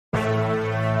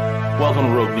Welcome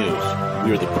to Rogue News.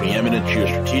 We are the preeminent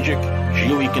geostrategic,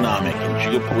 geoeconomic, and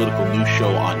geopolitical news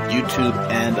show on YouTube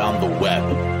and on the web.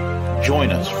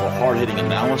 Join us for hard-hitting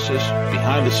analysis,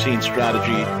 behind-the-scenes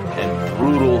strategy, and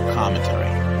brutal commentary.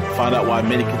 Find out why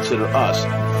many consider us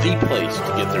the place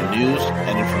to get their news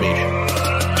and information.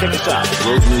 Check us out at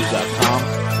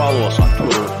roguenews.com. Follow us on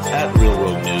Twitter at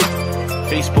RealRogueNews,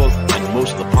 Facebook, and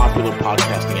most of the popular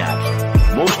podcasting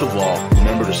apps. Most of all,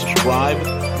 remember to subscribe,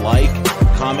 like,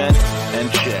 comment,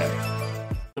 and share.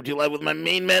 Come to you live with my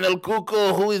main man, El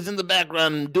Cuco, who is in the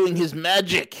background doing his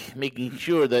magic, making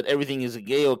sure that everything is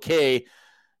okay,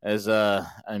 as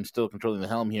I'm still controlling the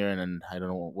helm here, and I don't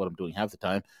know what I'm doing half the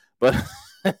time, but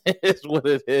it's what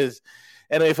it is.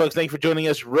 Anyway, folks, thank you for joining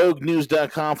us.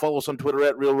 RogueNews.com. Follow us on Twitter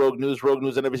at Real Rogue News. Rogue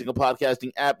News on every single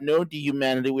podcasting app known to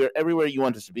humanity. We are everywhere you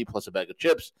want us to be, plus a bag of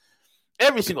chips.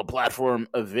 Every single platform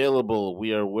available.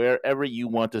 We are wherever you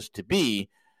want us to be.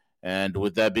 And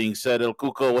with that being said, El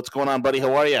Cuco, what's going on, buddy?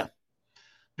 How are you?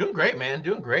 Doing great, man.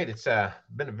 Doing great. It's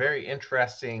been a very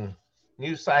interesting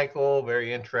news cycle.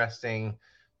 Very interesting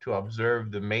to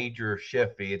observe the major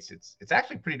shift. It's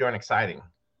actually pretty darn exciting.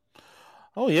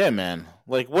 Oh yeah, man.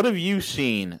 Like, what have you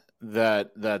seen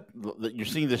that you're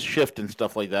seeing this shift and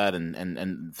stuff like that,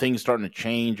 and things starting to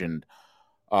change, and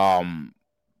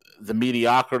the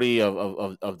mediocrity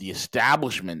of the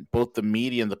establishment, both the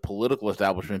media and the political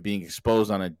establishment, being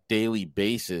exposed on a daily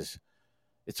basis.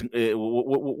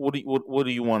 What do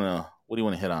you want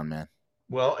to hit on, man?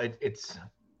 Well, it's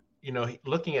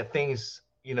looking at things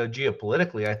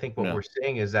geopolitically, I think what we're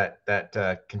seeing is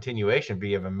that continuation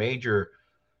of a major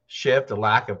shift, a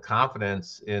lack of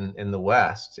confidence in the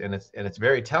West, and it's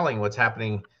very telling what's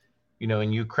happening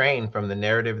in Ukraine, from the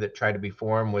narrative that tried to be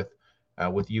formed with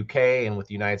UK and with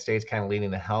the United States kind of leading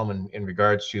the helm in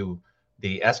regards to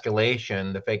the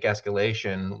fake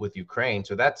escalation with Ukraine.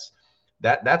 So that's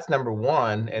number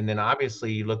one. And then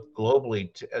obviously you look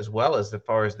globally as well, as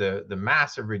far as the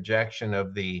massive rejection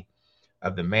of the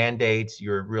mandates.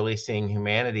 You're really seeing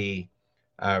humanity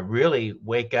really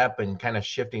wake up and kind of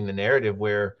shifting the narrative,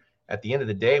 where at the end of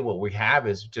the day, what we have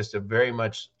is just a very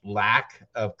much lack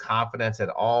of confidence at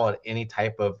all at any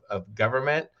type of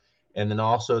government, and then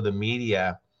also the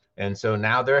media. And so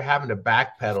now they're having to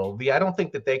backpedal. I don't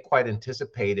think that they quite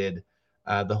anticipated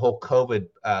the whole COVID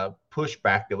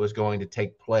pushback that was going to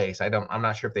take place. I'm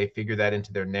not sure if they figured that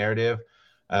into their narrative,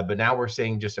 but now we're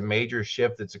seeing just a major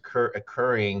shift that's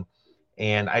occurring.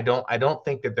 And I don't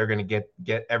think that they're going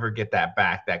to ever get that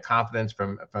back, that confidence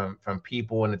from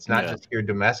people. And it's not just here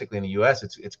domestically in the U.S.,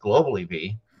 it's globally,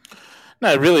 V.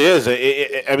 No, it really is.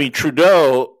 I mean,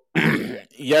 Trudeau,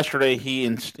 yesterday he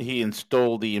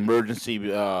installed the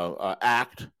emergency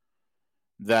act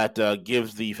that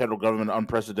gives the federal government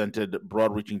unprecedented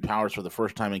broad-reaching powers for the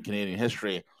first time in Canadian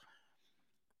history.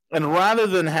 And rather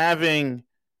than having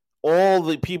all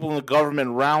the people in the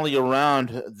government rally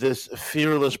around this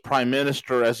fearless prime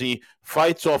minister as he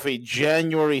fights off a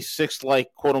January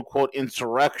 6th-like, quote-unquote,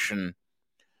 insurrection,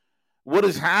 what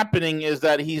is happening is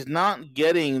that he's not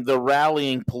getting the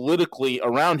rallying politically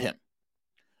around him.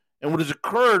 And what has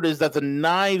occurred is that the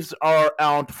knives are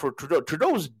out for Trudeau.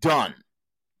 Trudeau's done.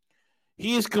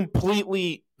 He is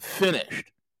completely finished.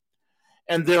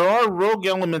 And there are rogue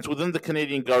elements within the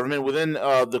Canadian government, within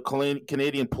the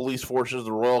Canadian police forces,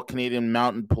 the Royal Canadian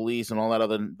Mounted Police, and all that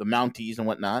the Mounties and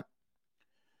whatnot.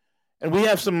 And we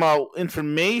have some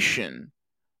information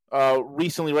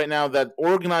recently right now that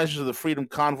organizers of the Freedom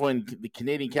Convoy in the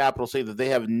Canadian capital say that they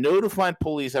have notified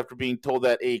police after being told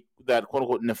that that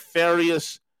quote-unquote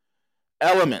nefarious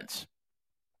elements,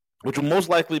 which will most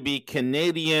likely be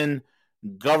Canadian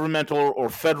governmental or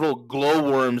federal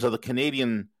glowworms of the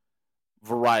Canadian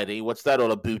variety, what's that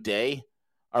all about, eh?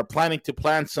 Are planning to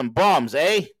plant some bombs,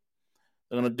 eh?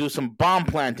 They're going to do some bomb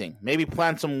planting, maybe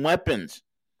plant some weapons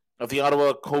of the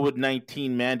Ottawa COVID-19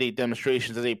 mandate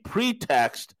demonstrations as a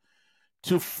pretext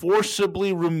to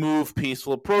forcibly remove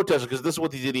peaceful protesters, because this is what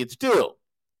these idiots do,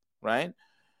 right?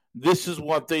 This is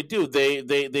what they do.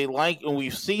 They like, and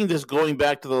we've seen this going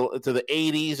back to the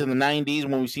 80s and the 90s,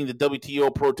 when we've seen the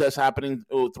WTO protests happening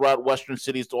throughout Western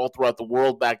cities, all throughout the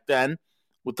world back then,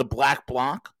 with the Black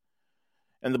Bloc.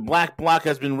 And the Black Bloc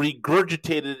has been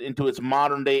regurgitated into its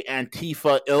modern-day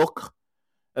Antifa ilk,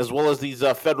 as well as these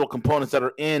federal components that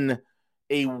are in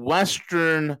a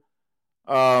Western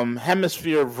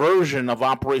hemisphere version of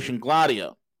Operation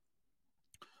Gladio.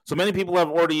 So many people have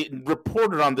already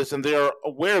reported on this, and they are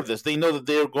aware of this. They know that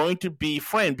they are going to be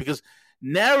framed, because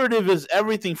narrative is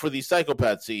everything for these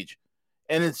psychopaths, Siege.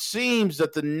 And it seems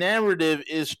that the narrative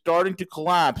is starting to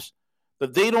collapse,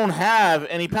 that they don't have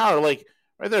any power. Like,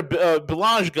 right there,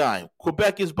 Bilage guy,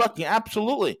 Quebec is bucking.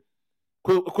 Absolutely.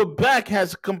 Quebec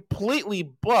has completely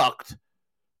bucked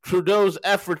Trudeau's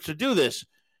efforts to do this.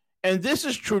 And this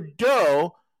is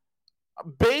Trudeau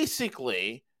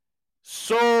basically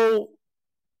so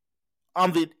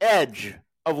on the edge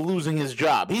of losing his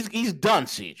job. He's done,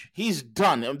 Siege. He's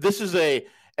done. This is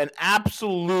an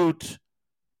absolute,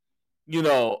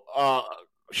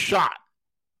 shot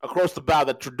across the bow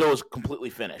that Trudeau is completely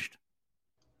finished.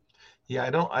 Yeah,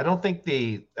 I don't think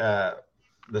the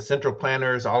central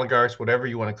planners, oligarchs, whatever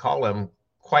you want to call them,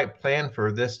 quite planned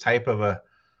for this type of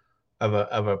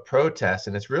a protest.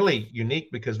 And it's really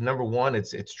unique because, number one,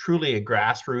 it's truly a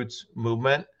grassroots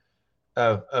movement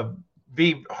of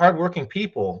be hardworking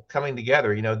people coming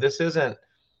together. This isn't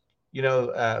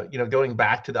going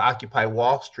back to the Occupy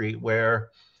Wall Street where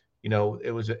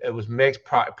it was mixed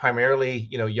primarily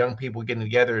young people getting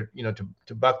together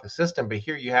to buck the system. But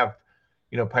here you have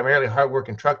primarily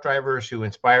hardworking truck drivers who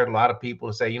inspired a lot of people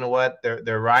to say, you know what,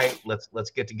 they're right.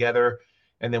 Let's get together.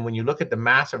 And then when you look at the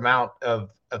massive amount of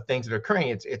things that are occurring,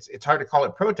 it's hard to call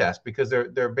it protest because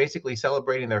they're basically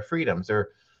celebrating their freedoms. They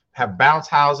have bounce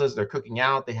houses, they're cooking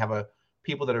out, they have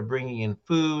people that are bringing in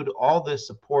food, all this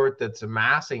support that's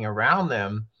amassing around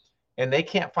them, and they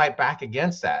can't fight back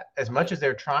against that as much as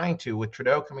they're trying to. With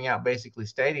Trudeau coming out basically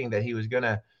stating that he was going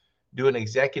to do an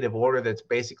executive order that's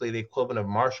basically the equivalent of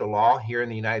martial law here in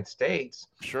the United States.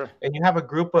 Sure. And you have a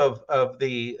group of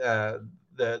the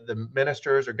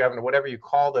ministers or governor, whatever you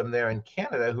call them there in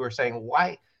Canada, who are saying,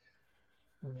 why?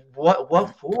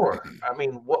 What for? I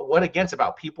mean, what against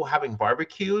about people having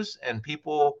barbecues and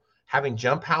people having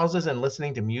jump houses and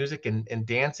listening to music and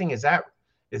dancing? Is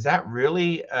that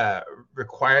really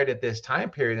required at this time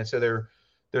period? And so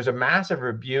there's a massive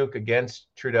rebuke against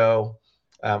Trudeau.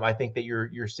 I think that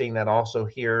you're seeing that also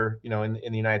here, in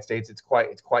the United States. It's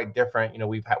quite different.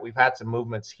 We've had some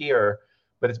movements here,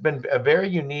 but it's been a very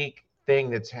unique thing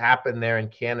that's happened there in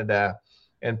Canada,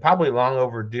 and probably long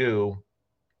overdue.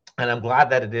 And I'm glad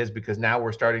that it is, because now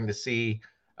we're starting to see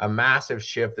a massive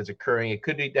shift that's occurring. It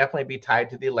could definitely be tied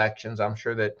to the elections. I'm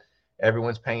sure that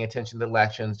everyone's paying attention to the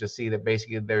elections to see that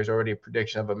basically there's already a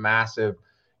prediction of a massive,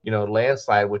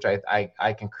 landslide, which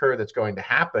I concur that's going to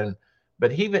happen.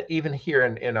 But even here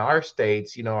in our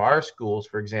states, our schools,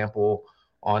 for example,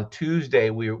 on Tuesday,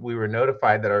 we were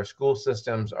notified that our school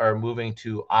systems are moving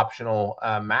to optional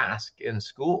mask in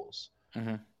schools.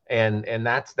 Mm-hmm. And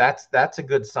that's a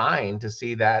good sign to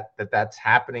see that's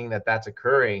happening, that's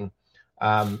occurring.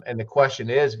 And the question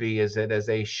is that as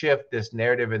they shift this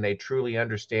narrative and they truly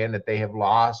understand that they've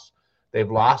lost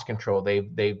control,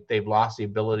 they've lost the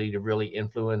ability to really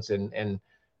influence and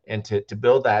to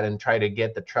build that and try to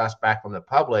get the trust back from the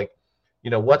public,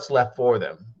 what's left for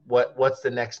them? What's the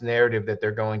next narrative that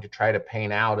they're going to try to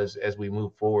paint out as we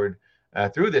move forward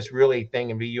through this really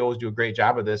thing? And you always do a great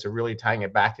job of this, of really tying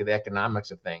it back to the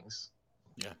economics of things.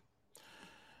 Yeah.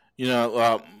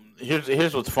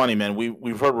 Here's what's funny, man.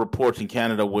 We've heard reports in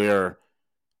Canada where,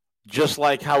 just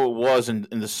like how it was in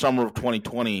the summer of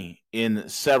 2020 in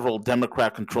several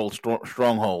Democrat-controlled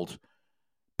strongholds,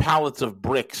 pallets of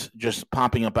bricks just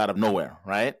popping up out of nowhere,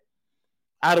 right?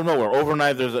 Out of nowhere.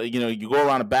 Overnight, there's you go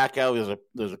around a back alley,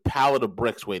 there's a pallet of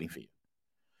bricks waiting for you.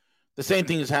 The same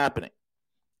thing is happening.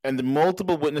 And the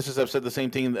multiple witnesses have said the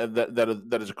same thing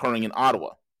that is occurring in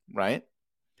Ottawa, right?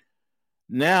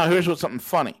 Now, here's what's something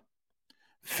funny.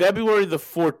 February the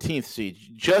 14th,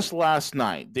 Siege, just last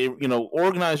night,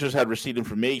 organizers had received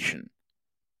information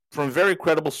from very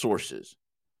credible sources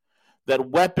that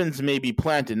weapons may be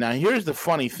planted. Now, here's the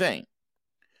funny thing.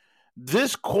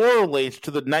 This correlates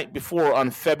to the night before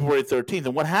on February 13th.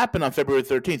 And what happened on February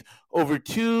 13th? Over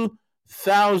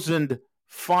 2,000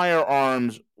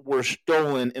 firearms were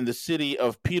stolen in the city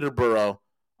of Peterborough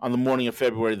on the morning of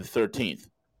February the 13th.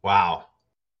 Wow.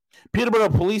 Peterborough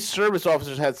police service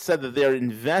officers had said that they're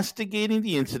investigating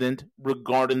the incident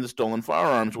regarding the stolen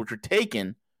firearms, which were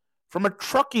taken from a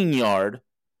trucking yard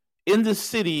in the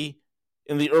city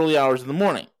in the early hours of the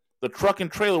morning. The truck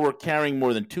and trailer were carrying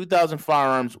more than 2,000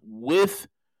 firearms with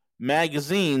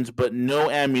magazines, but no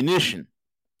ammunition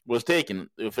was taken,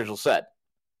 the official said.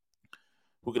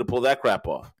 Who could have pulled that crap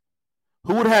off?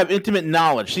 Who would have intimate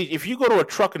knowledge? See, if you go to a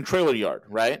truck and trailer yard,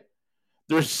 right,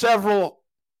 there's several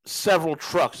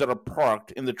trucks that are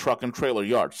parked in the truck and trailer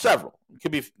yard. Several. It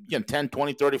could be 10,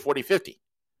 20, 30, 40, 50.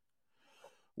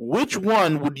 Which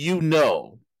one would you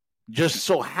know just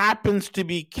so happens to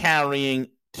be carrying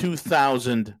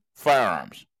 2,000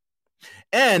 firearms?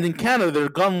 And in Canada, their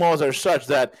gun laws are such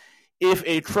that if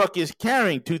a truck is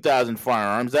carrying 2,000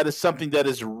 firearms, that is something that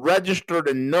is registered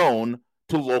and known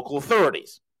to local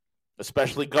authorities,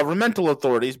 especially governmental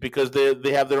authorities, because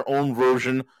they have their own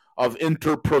version of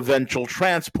interprovincial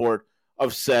transport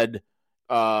of said,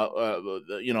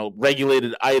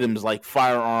 regulated items like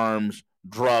firearms,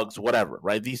 drugs, whatever,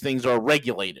 right? These things are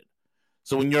regulated.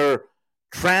 So when you're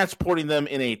transporting them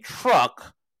in a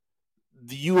truck,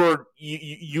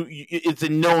 it's a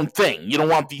known thing. You don't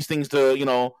want these things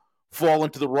to, fall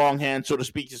into the wrong hands, so to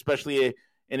speak, especially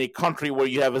in a country where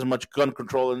you have as much gun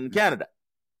control as in Canada.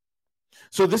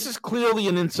 So this is clearly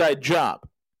an inside job.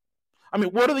 I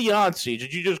mean, what are the odds, Siege?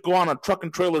 Did you just go on a truck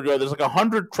and trailer yard? There's like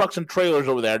 100 trucks and trailers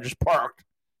over there just parked.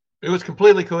 It was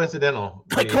completely coincidental.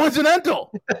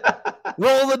 Coincidental.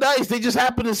 Roll the dice. They just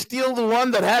happened to steal the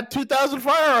one that had 2,000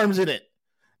 firearms in it.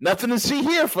 Nothing to see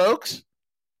here, folks.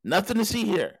 Nothing to see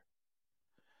here.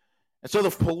 And so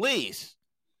the police,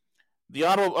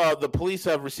 the police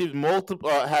have received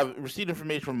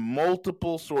information from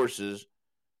multiple sources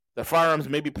that firearms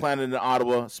may be planted in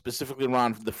Ottawa, specifically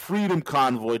around the Freedom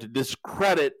Convoy, to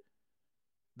discredit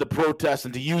the protests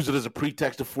and to use it as a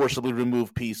pretext to forcibly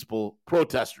remove peaceful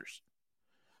protesters.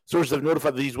 Sources have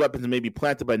notified that these weapons may be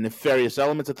planted by nefarious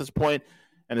elements at this point,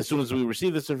 and as soon as we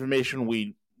receive this information,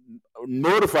 we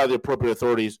notify the appropriate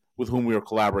authorities with whom we are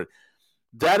collaborating.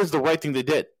 That is the right thing they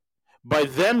did. By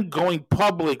them going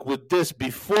public with this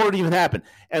before it even happened.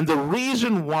 And the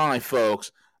reason why,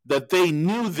 folks, that they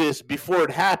knew this before it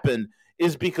happened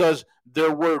is because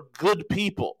there were good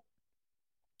people.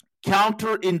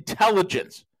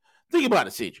 Counterintelligence. Think about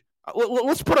it, Siege.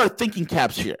 Let's put our thinking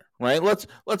caps here, right?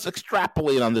 Let's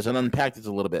extrapolate on this and unpack this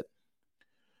a little bit.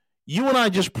 You and I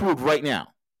just proved right now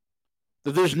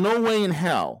that there's no way in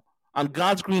hell on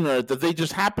God's green earth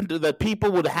that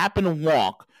people would happen to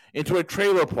walk into a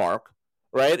trailer park,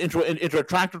 right, into a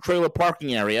tractor trailer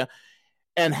parking area,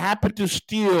 and happen to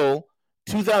steal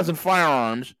 2,000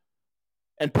 firearms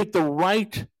and pick the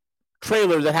right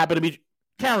trailer that happened to be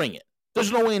carrying it.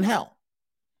 There's no way in hell.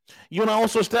 You and I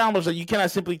also established that you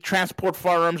cannot simply transport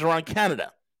firearms around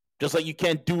Canada, just like you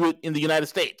can't do it in the United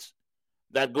States.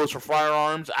 That goes for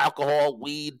firearms, alcohol,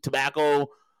 weed, tobacco,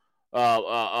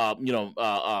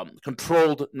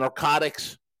 controlled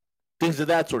narcotics, things of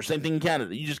that sort. Same thing in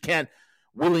Canada. You just can't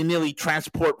willy-nilly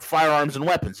transport firearms and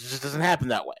weapons. It just doesn't happen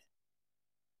that way.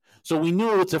 So we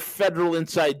knew it's a federal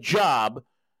inside job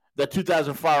that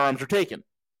 2,000 firearms are taken.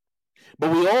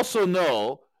 But we also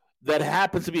know that it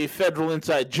happens to be a federal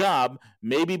inside job,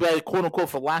 maybe by, quote-unquote,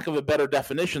 for lack of a better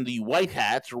definition, the white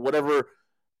hats or whatever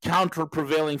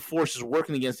counter-prevailing forces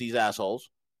working against these assholes,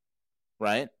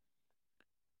 right,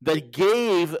 that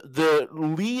gave the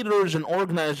leaders and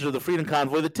organizers of the Freedom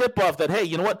Convoy the tip-off that, hey,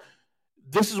 you know what?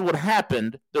 This is what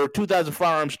happened. There were 2,000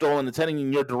 firearms stolen. It's heading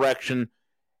in your direction.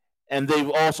 And they've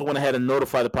also went ahead and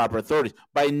notified the proper authorities.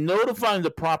 By notifying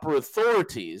the proper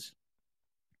authorities,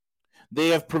 they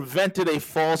have prevented a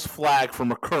false flag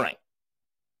from occurring.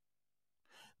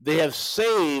 They have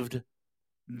saved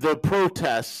the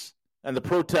protests and the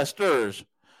protesters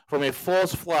from a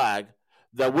false flag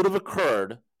that would have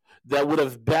occurred, that would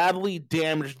have badly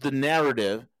damaged the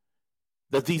narrative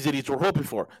that these idiots were hoping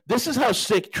for. This is how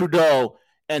sick Trudeau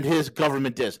and his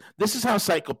government is. This is how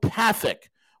psychopathic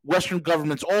Western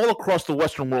governments all across the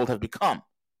Western world have become.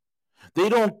 They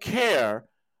don't care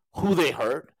who they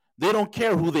hurt. They don't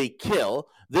care who they kill.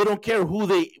 They don't care who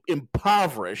they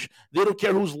impoverish. They don't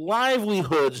care whose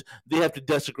livelihoods they have to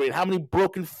desecrate, how many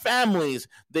broken families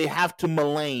they have to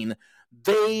malign.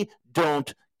 They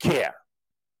don't care.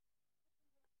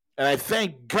 And I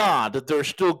thank God that there are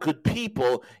still good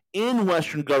people in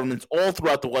Western governments all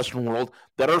throughout the Western world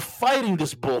that are fighting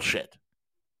this bullshit.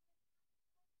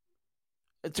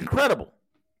 It's incredible.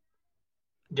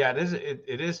 Yeah,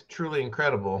 it is truly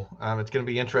incredible. It's going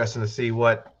to be interesting to see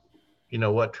what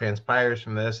transpires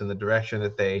from this and the direction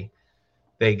that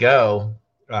they go.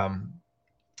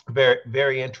 Very,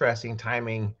 very interesting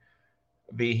timing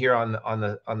be here on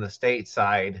the state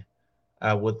side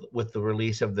with the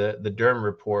release of the Durham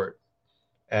report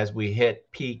as we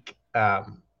hit peak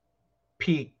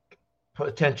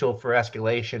potential for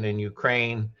escalation in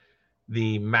Ukraine,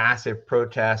 the massive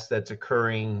protest that's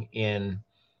occurring in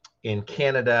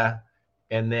Canada,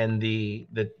 and then the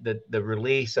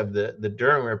release of the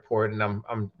Durham report. And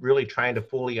I'm really trying to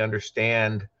fully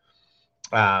understand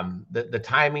the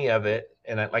timing of it.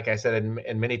 And like I said,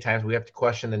 and many times we have to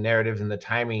question the narratives and the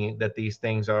timing that these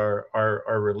things are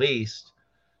released.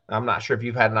 I'm not sure if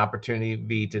you've had an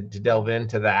opportunity to delve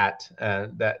into that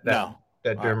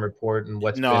Durham report and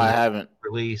what's been I haven't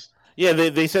released. Yeah,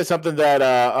 they said something that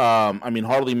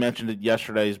Harley mentioned it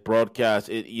yesterday's broadcast.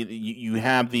 You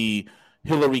have the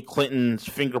Hillary Clinton's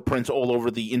fingerprints all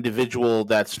over the individual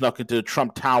that snuck into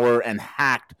Trump Tower and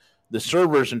hacked the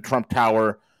servers in Trump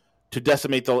Tower to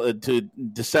disseminate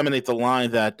the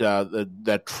line that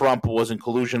that Trump was in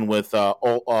collusion with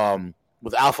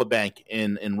Alpha Bank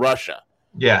in Russia.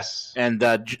 Yes. And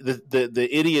the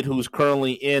idiot who's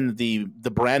currently in the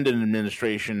Brandon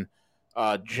administration,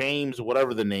 James,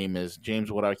 whatever the name is,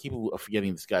 James, what I keep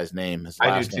forgetting this guy's name. His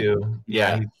last I do too. name.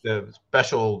 Yeah, he's the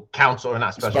special counsel, or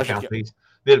not special counsel. He's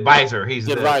the advisor. He's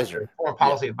the advisor, foreign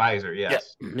policy advisor.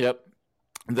 Yes. Yep.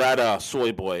 That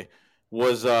soy boy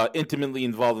was intimately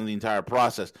involved in the entire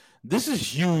process. This is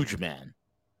huge, man.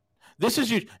 This is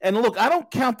huge. And look, I don't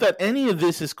count that any of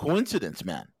this is coincidence,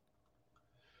 man.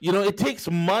 You know, it takes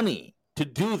money to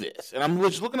do this. And I'm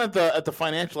just looking at the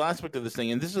financial aspect of this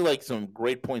thing, and this is like some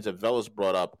great points that Velas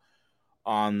brought up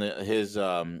on his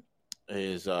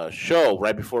show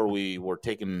right before we were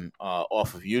taken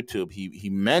off of YouTube. He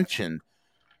mentioned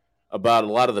about a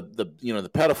lot of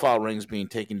the pedophile rings being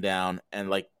taken down, and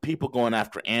like people going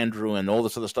after Andrew and all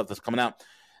this other stuff that's coming out.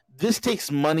 This takes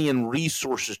money and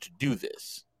resources to do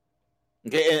this.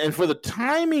 Okay, and for the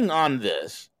timing on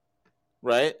this,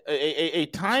 right? A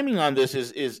timing on this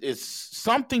is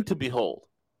something to behold.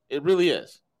 It really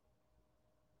is.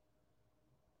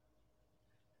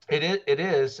 It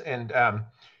is, and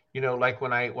like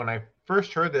when I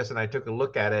first heard this and I took a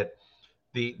look at it,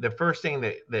 the first thing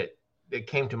that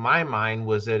came to my mind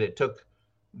was that it took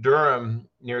Durham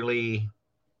nearly,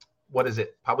 what is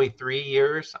it, probably 3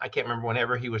 years? I can't remember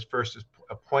whenever he was first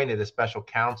appointed as special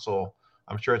counsel.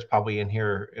 I'm sure it's probably in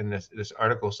here in this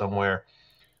article somewhere.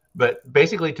 But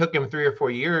basically took him 3 or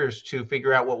 4 years to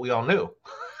figure out what we all knew.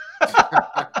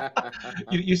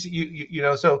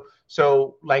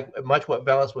 So like much what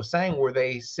Velas was saying, were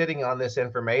they sitting on this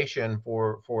information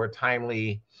for a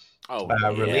timely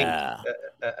release,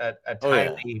 a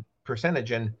timely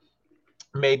percentage, and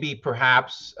maybe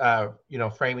perhaps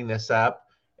framing this up.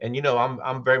 And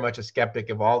I'm very much a skeptic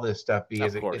of all this stuff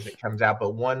as it comes out,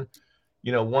 but one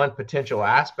potential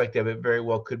aspect of it very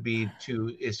well could be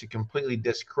to completely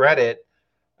discredit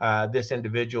this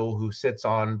individual who sits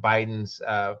on Biden's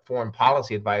foreign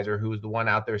policy advisor, who is the one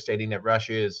out there stating that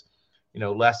Russia is,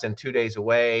 less than 2 days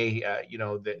away.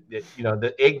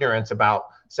 The ignorance about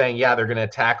saying, yeah, they're going to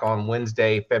attack on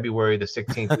Wednesday, February the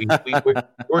 16th.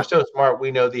 We're so smart.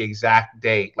 We know the exact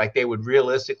date. Like they would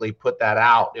realistically put that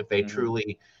out if they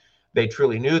truly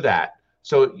knew that.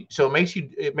 So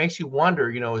it makes you wonder,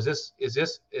 is this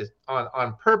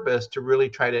on purpose to really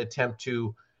try to attempt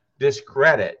to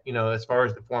discredit, as far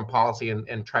as the foreign policy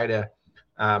and try to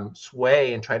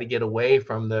sway and try to get away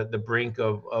from the brink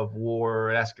of war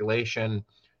or escalation,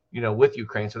 with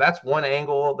Ukraine. So that's one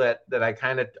angle that I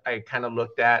kind of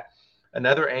looked at.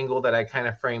 Another angle that I kind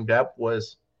of framed up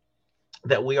was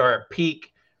that we are at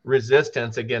peak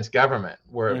resistance against government.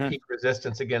 We're at peak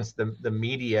resistance against the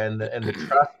media and the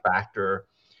trust factor.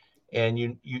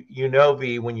 And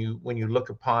V, when you look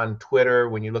upon Twitter,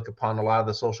 when you look upon a lot of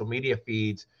the social media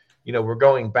feeds, we're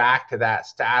going back to that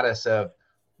status of,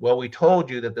 well, we told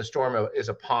you that the storm is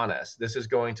upon us. This is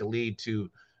going to lead to,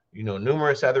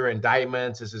 numerous other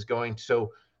indictments. This is going to,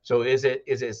 so is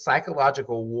it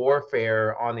psychological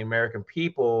warfare on the American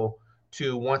people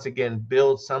to once again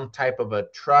build some type of a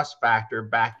trust factor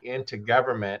back into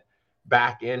government,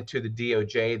 back into the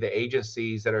DOJ, the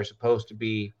agencies that are supposed to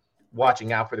be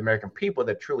watching out for the American people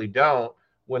that truly don't,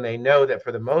 when they know that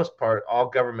for the most part, all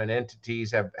government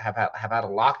entities have had a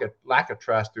lack of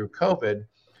trust through COVID.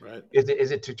 Right.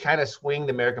 Is it to kind of swing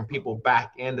the American people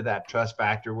back into that trust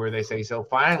factor where they say, so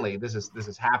finally this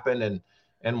has happened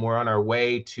and we're on our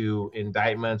way to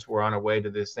indictments, we're on our way to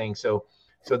this thing. So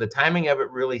the timing of it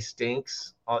really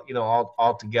stinks,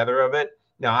 all together of it.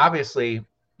 Now, obviously,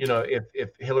 if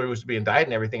Hillary was to be indicted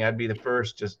and everything, I'd be the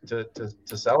first just to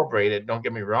celebrate it. Don't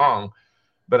get me wrong,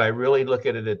 but I really look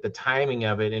at it at the timing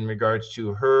of it in regards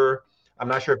to her. I'm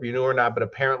not sure if you knew or not, but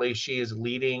apparently she is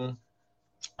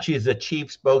the chief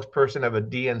spokesperson of a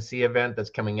DNC event that's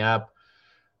coming up.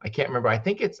 I can't remember. I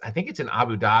think it's in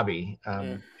Abu Dhabi.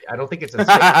 I don't think it's a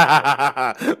state.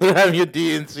 They're having a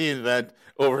DNC event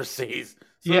overseas.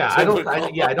 So I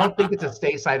don't think it's a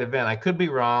stateside event. I could be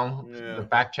wrong. Yeah. The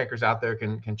fact checkers out there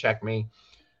can check me.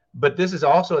 But this is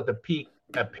also at the peak,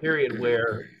 a period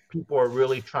where people are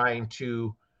really trying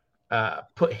to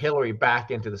put Hillary back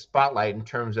into the spotlight in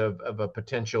terms of a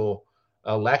potential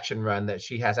election run that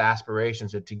she has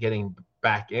aspirations to getting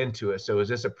back into it. So is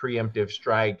this a preemptive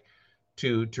strike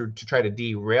to try to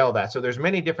derail that? So there's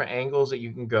many different angles that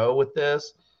you can go with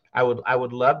this. I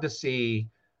would love to see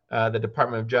the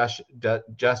Department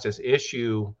of Justice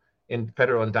issue in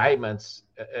federal indictments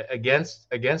against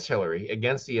Hillary,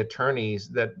 against the attorneys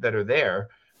that are there.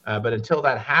 But until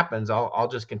that happens, I'll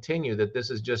just continue that this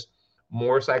is just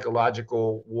more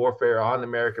psychological warfare on the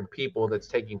American people that's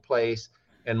taking place.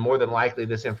 And more than likely,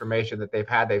 this information that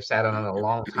they've sat on a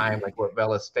long time, like what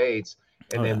Vela states.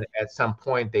 And then at some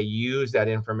point, they use that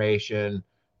information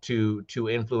to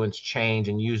influence change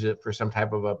and use it for some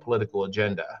type of a political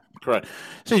agenda. Correct.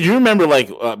 So, do you remember, like,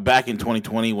 back in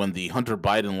 2020 when the Hunter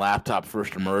Biden laptop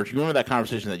first emerged? You remember that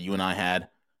conversation that you and I had,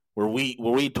 where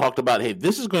we talked about, hey,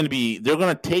 this is going to be, they're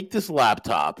going to take this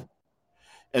laptop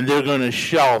and they're going to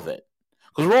shelve it,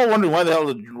 because we're all wondering why the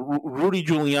hell did Rudy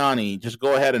Giuliani just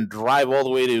go ahead and drive all the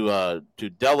way to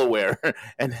Delaware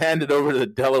and hand it over to the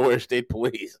Delaware State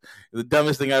Police? The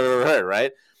dumbest thing I've ever heard,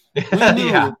 right? We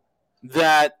knew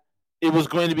that it was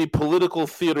going to be political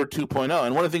theater 2.0.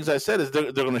 And one of the things I said is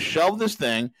they're going to shelve this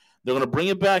thing. They're going to bring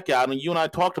it back out. And you and I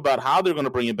talked about how they're going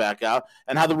to bring it back out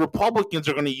and how the Republicans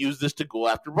are going to use this to go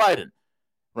after Biden.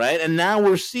 Right. And now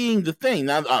we're seeing the thing.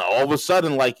 Now, all of a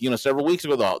sudden, like, several weeks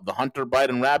ago, the Hunter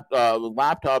Biden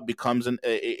laptop becomes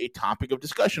a topic of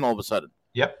discussion all of a sudden.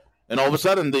 Yep. And all of a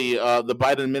sudden, the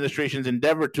Biden administration's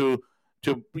endeavor to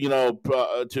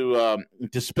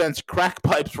dispense crack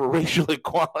pipes for racial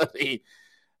equality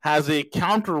has a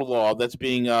counter law that's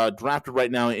being drafted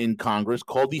right now in Congress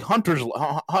called the Hunter's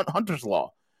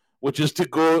Law, which is to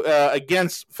go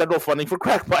against federal funding for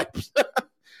crack pipes.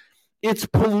 It's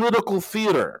political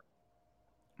theater,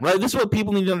 right? This is what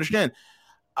people need to understand.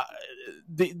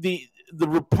 The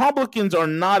Republicans are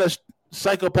not as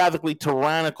psychopathically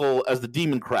tyrannical as the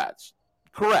Democrats,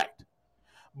 correct?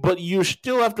 But you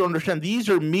still have to understand these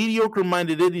are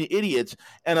mediocre-minded idiots,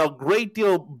 and a great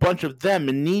bunch of them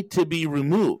need to be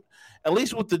removed. At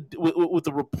least with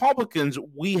the Republicans,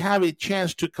 we have a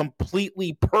chance to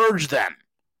completely purge them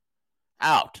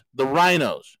out, the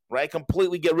rhinos, right?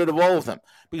 Completely get rid of all of them.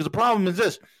 Because the problem is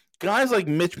this: guys like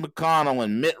Mitch McConnell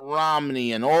and Mitt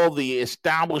Romney and all the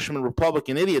establishment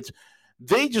Republican idiots,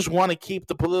 they just want to keep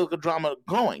the political drama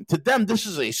going. To them, this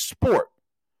is a sport.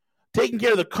 Taking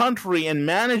care of the country and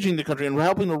managing the country and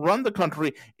helping to run the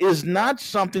country is not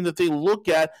something that they look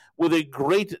at with a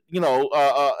great,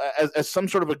 as some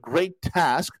sort of a great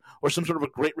task or some sort of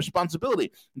a great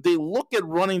responsibility. They look at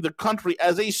running the country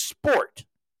as a sport.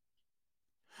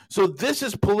 So this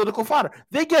is political fodder.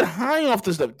 They get high off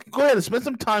this stuff. Go ahead and spend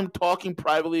some time talking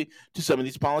privately to some of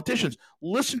these politicians.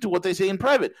 Listen to what they say in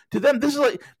private. To them, this is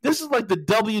like the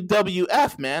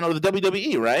WWF, man, or the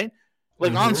WWE, right?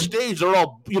 Like on stage, they're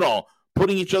all,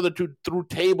 putting each other through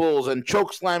tables and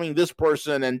choke slamming this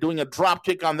person and doing a drop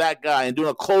kick on that guy and doing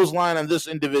a clothesline on this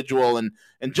individual and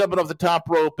jumping off the top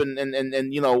rope and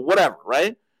whatever,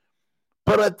 right?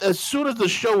 But as soon as the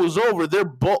show is over, they're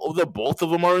both of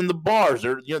them are in the bars.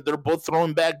 They're both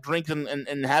throwing back drinks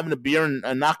and having a beer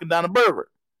and knocking down a burger,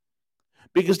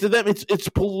 because to them it's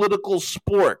political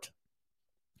sport.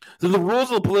 So the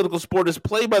rules of the political sport is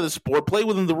play by the sport, play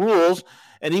within the rules,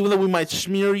 and even though we might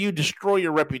smear you, destroy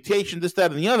your reputation, this,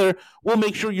 that, and the other, we'll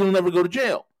make sure you'll never go to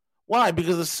jail. Why?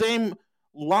 Because the same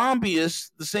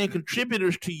lobbyists, the same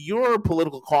contributors to your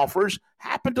political coffers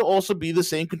happen to also be the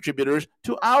same contributors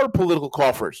to our political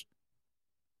coffers.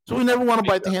 So we never want to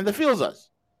bite the hand that feeds us.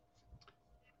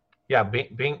 Yeah,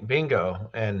 bingo.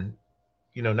 And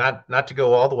not to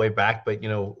go all the way back, but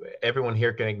everyone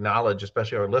here can acknowledge,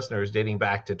 especially our listeners, dating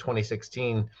back to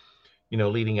 2016,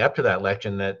 leading up to that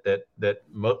election, that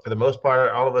for the most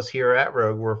part, all of us here at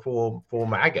Rogue were full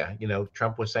MAGA.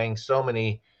 Trump was saying so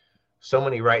many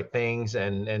right things,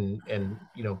 and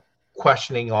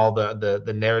questioning all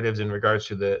the narratives in regards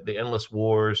to the endless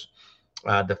wars,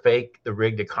 the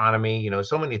rigged economy.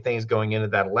 So many things going into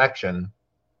that election.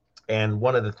 And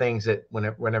one of the things that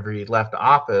whenever he left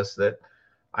office that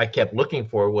I kept looking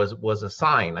for was a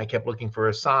sign. I kept looking for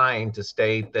a sign to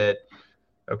state that,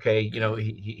 okay,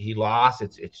 he lost.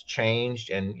 It's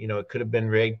changed, and it could have been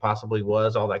rigged, possibly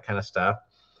was, all that kind of stuff.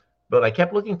 But I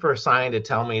kept looking for a sign to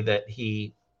tell me that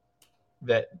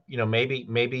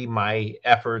maybe my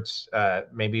efforts,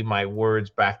 maybe my words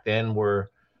back then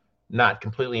were not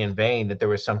completely in vain. That there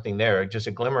was something there, just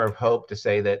a glimmer of hope to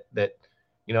say that.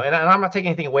 And I'm not taking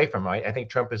anything away from him. I think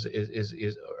Trump is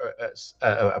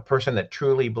a person that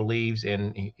truly believes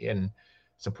in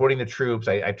supporting the troops.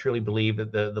 I truly believe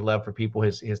that the love for people,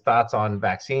 his thoughts on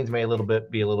vaccines may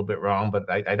be a little bit wrong, but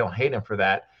I don't hate him for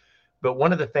that. But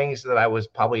one of the things that I was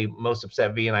probably most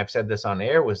upset and I've said this on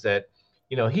air, was that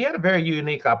he had a very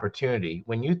unique opportunity.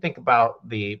 When you think about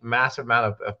the massive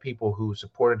amount of people who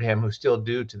supported him, who still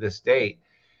do to this date,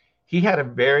 he had a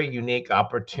very unique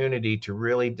opportunity to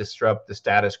really disrupt the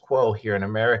status quo here in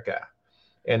America.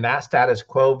 And that status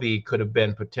quo could have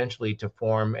been potentially to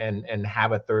form and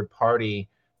have a third party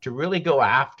to really go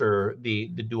after the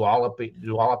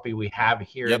duopoly we have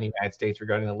here in the United States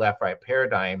regarding the left-right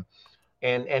paradigm.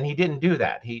 And he didn't do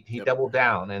that. He doubled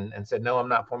down and said, no, I'm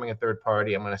not forming a third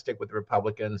party. I'm going to stick with the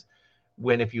Republicans.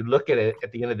 When, if you look at it,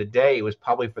 at the end of the day, it was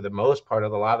probably for the most part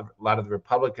of a lot of the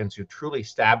Republicans who truly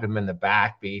stabbed him in the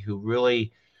back, who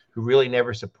really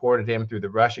never supported him through the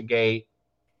Russiagate,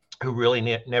 who really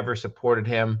never supported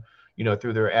him,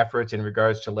 through their efforts in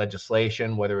regards to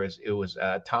legislation, whether it was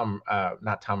not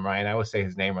Tom Ryan. I always say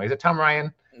his name right. Is it Tom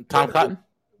Ryan? Tom Cotton?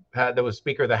 That was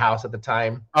Speaker of the House at the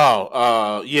time. Yeah.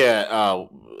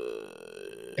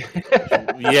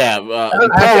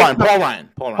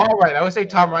 Paul Ryan. I would say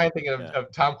Tom Ryan, thinking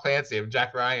of Tom Clancy, of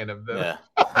Jack Ryan, of the.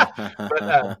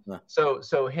 But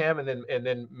so him, and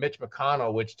then Mitch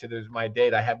McConnell, which to my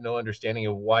date, I have no understanding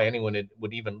of why anyone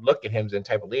would even look at him as a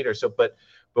type of leader. So, but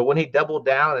when he doubled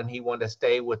down and he wanted to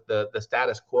stay with the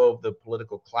status quo of the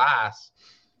political class,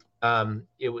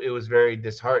 it was very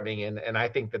disheartening, and I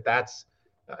think that's.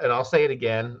 And I'll say it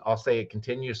again, I'll say it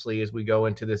continuously as we go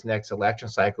into this next election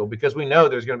cycle, because we know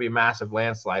there's going to be a massive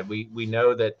landslide. We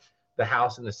know that the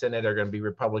House and the Senate are going to be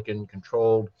Republican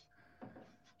controlled,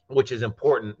 which is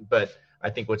important. But I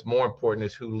think what's more important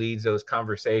is who leads those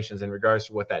conversations in regards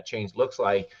to what that change looks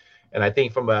like. And I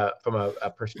think from a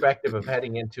perspective of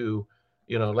heading into,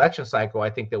 election cycle, I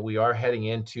think that we are heading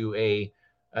into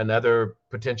another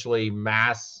potentially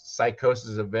mass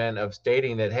psychosis event of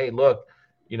stating that, hey, look,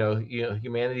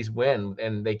 humanity's win,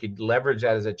 and they could leverage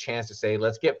that as a chance to say,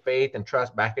 let's get faith and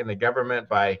trust back in the government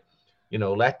by,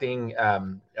 electing a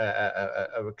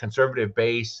conservative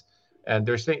base. And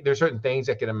there's certain things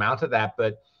that can amount to that,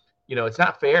 but it's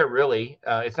not fair, really.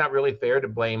 It's not really fair to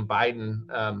blame Biden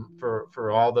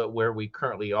for all where we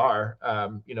currently are.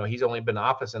 He's only been in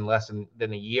office in less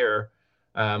than a year.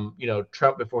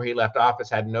 Trump, before he left office,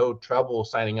 had no trouble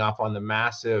signing off on the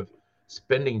massive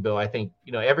spending bill. I think,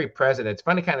 every president, it's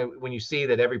funny kind of when you see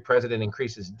that every president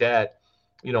increases debt,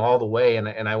 all the way. And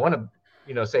I want to,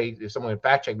 say, if someone would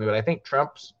fact check me, but I think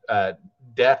Trump's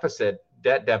debt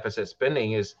deficit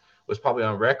spending was probably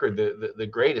on record the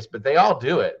greatest, but they all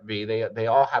do it. They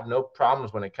all have no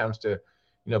problems when it comes to,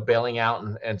 bailing out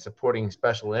and supporting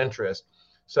special interests.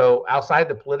 So outside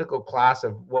the political class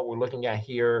of what we're looking at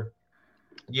here,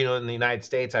 in the United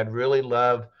States, I'd really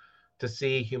love to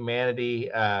see humanity,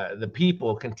 the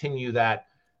people, continue that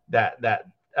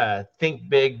think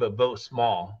big but vote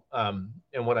small.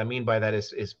 And what I mean by that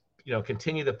is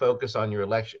continue the focus on your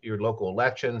local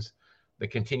elections, the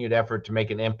continued effort to make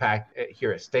an impact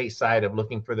here at stateside of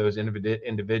looking for those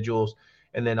individuals,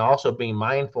 and then also being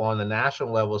mindful on the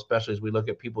national level, especially as we look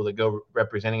at people that go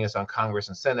representing us on Congress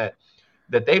and Senate,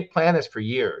 that they've planned this for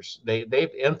years.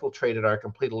 They've infiltrated our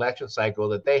complete election cycle,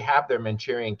 that they have their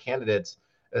Manchurian candidates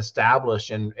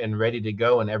established and ready to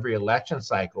go in every election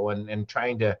cycle, and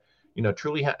trying to,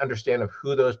 truly understand of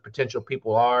who those potential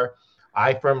people are.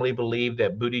 I firmly believe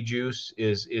that Buttigieg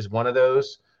is one of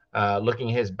those,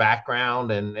 looking at his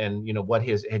background and what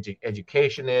his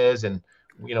education is and,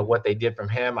 what they did from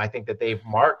him. I think that they've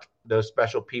marked those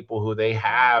special people who they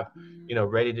have,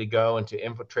 ready to go and to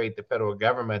infiltrate the federal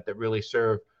government that really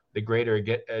serve the greater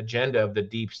agenda of the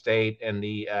deep state and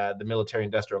the military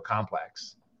industrial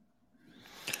complex.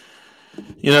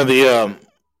 The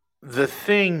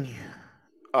thing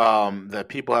that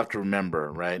people have to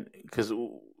remember, right? Because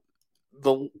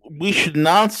we should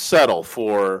not settle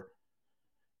for,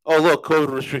 oh, look,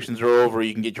 COVID restrictions are over,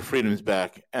 you can get your freedoms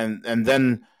back, and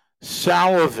then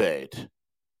salivate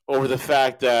over the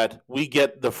fact that we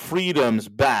get the freedoms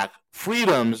back,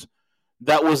 freedoms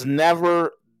that was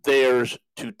never theirs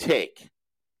to take.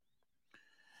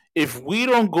 If we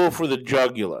don't go for the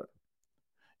jugular,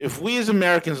 if we as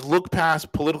Americans look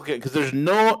past political, because there's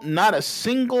not a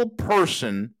single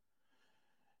person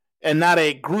and not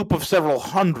a group of several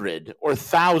hundred or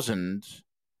thousands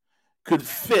could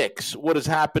fix what is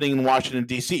happening in Washington,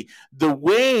 D.C. The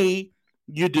way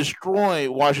you destroy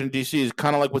Washington, D.C. is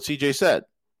kind of like what CJ said.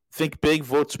 Think big,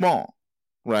 vote small,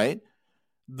 right?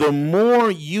 The more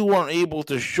you are able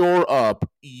to shore up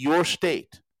your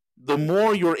state, the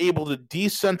more you're able to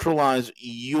decentralize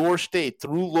your state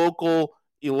through local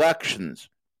elections,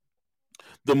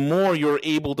 the more you're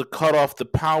able to cut off the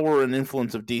power and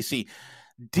influence of DC.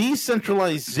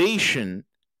 Decentralization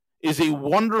is a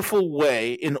wonderful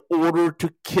way in order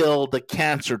to kill the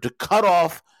cancer, to cut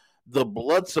off the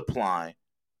blood supply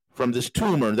from this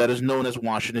tumor that is known as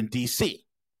Washington, D.C.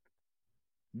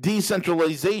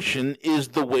 Decentralization is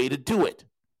the way to do it.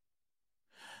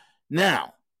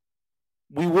 Now,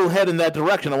 we will head in that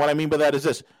direction. And what I mean by that is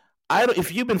this.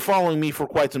 If you've been following me for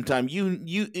quite some time,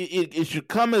 it should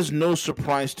come as no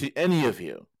surprise to any of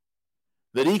you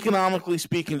that economically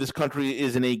speaking, this country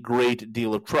is in a great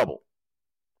deal of trouble.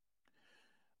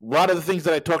 A lot of the things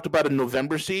that I talked about in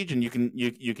November, Siege, and you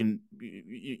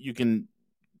can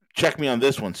check me on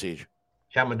this one, Siege.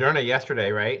 Yeah, Moderna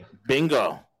yesterday, right?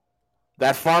 Bingo.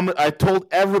 That farmer, I told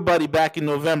everybody back in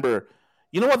November,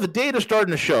 you know what? The data's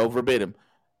starting to show verbatim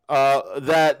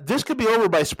that this could be over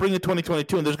by spring of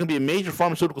 2022, and there's going to be a major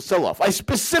pharmaceutical sell-off. I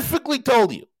specifically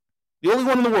told you, the only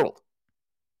one in the world.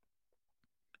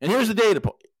 And here's the data.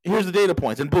 Here's the data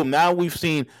points, and boom! Now we've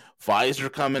seen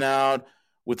Pfizer coming out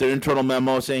with their internal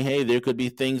memo saying, "Hey, there could be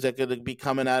things that could be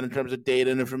coming out in terms of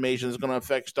data and information that's going to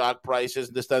affect stock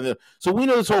prices." This, that, and that. So we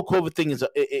know this whole COVID thing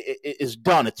is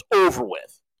done. It's over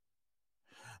with.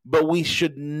 But we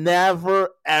should never,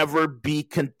 ever be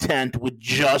content with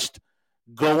just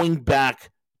going back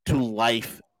to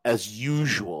life as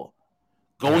usual.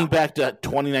 Going back to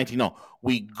 2019. No,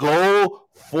 we go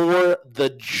for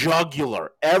the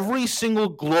jugular. Every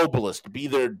single globalist, be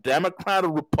they Democrat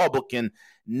or Republican,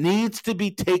 needs to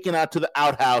be taken out to the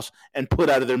outhouse and put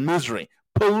out of their misery,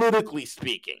 politically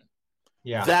speaking.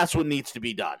 Yeah. That's what needs to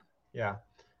be done. Yeah.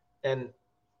 And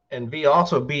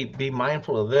be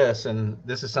mindful of this. And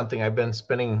this is something I've been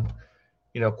spending,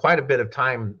 quite a bit of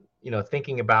time,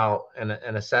 thinking about and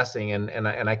assessing. And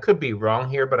I could be wrong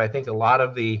here, but I think a lot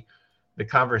of the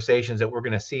conversations that we're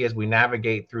going to see as we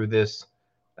navigate through this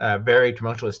very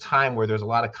tumultuous time, where there's a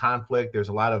lot of conflict, there's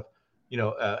a lot of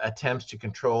attempts to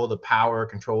control the power,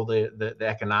 control the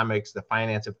economics, the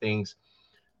finance of things,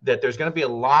 that there's going to be a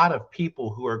lot of people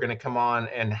who are going to come on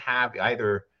and have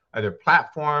either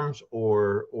platforms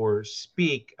or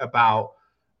speak about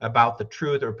the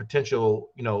truth or potential,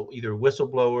 either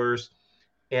whistleblowers.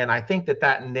 And I think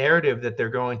that narrative that they're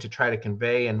going to try to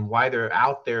convey and why they're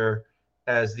out there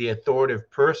as the authoritative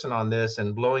person on this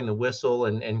and blowing the whistle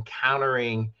and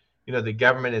countering, the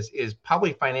government is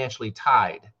probably financially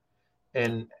tied.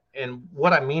 And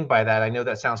what I mean by that, I know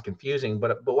that sounds confusing,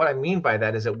 but what I mean by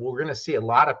that is that we're going to see a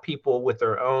lot of people with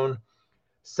their own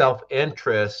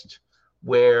self-interest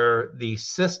where the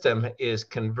system is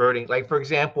converting, like, for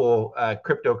example,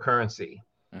 cryptocurrency.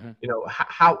 Mm-hmm.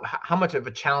 How much of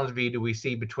a challenge do we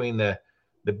see between the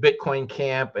Bitcoin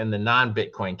camp and the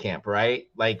non-Bitcoin camp, right?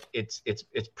 Like it's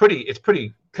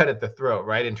pretty cut at the throat,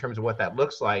 right? In terms of what that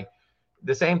looks like.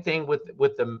 The same thing with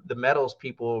the metals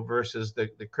people versus the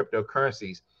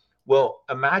cryptocurrencies. Well,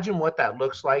 imagine what that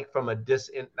looks like from a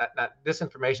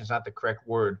disinformation is not the correct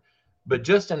word, but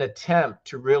just an attempt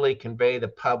to really convey the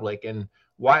public. And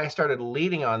why I started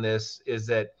leading on this is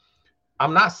that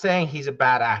I'm not saying he's a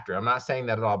bad actor. I'm not saying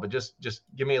that at all, but just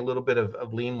give me a little bit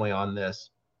of leeway on this.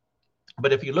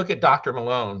 But if you look at Dr.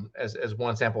 Malone as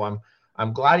one sample,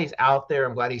 I'm glad he's out there.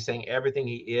 I'm glad he's saying everything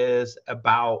he is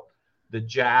about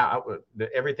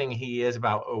everything he is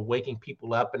about waking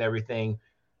people up and everything.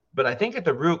 But I think at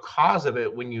the root cause of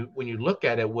it, when you look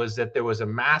at it, was that there was a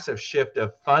massive shift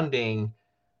of funding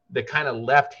that kind of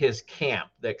left his camp.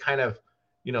 That kind of,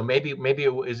 maybe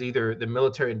it was either the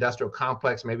military industrial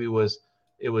complex, maybe it was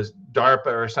DARPA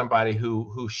or somebody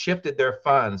who shifted their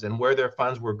funds and where their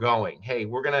funds were going. Hey,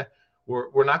 we're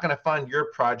not going to fund your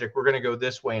project. We're going to go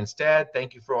this way instead.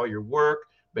 Thank you for all your work,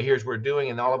 but here's what we're doing.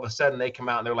 And all of a sudden they come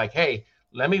out and they're like, hey,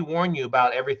 let me warn you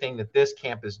about everything that this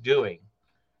camp is doing.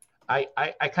 I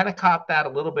kind of caught that a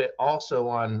little bit also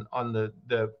on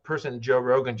the person Joe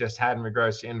Rogan just had in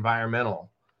regards to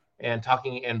environmental and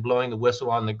talking and blowing the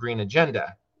whistle on the green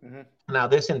agenda. Mm-hmm. Now,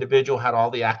 this individual had all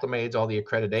the acclimates, all the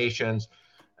accreditations.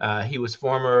 He was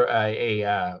former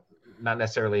not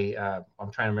necessarily, I'm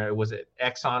trying to remember, was it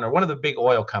Exxon or one of the big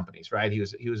oil companies, right? He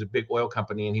was a big oil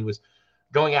company, and he was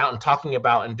going out and talking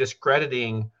about and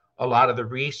discrediting a lot of the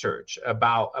research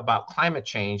about climate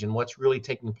change and what's really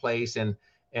taking place,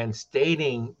 and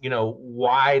stating,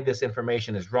 why this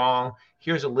information is wrong.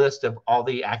 Here's a list of all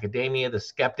the academia, the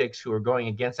skeptics who are going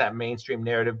against that mainstream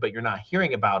narrative, but you're not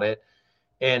hearing about it.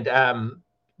 And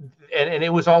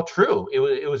it was all true.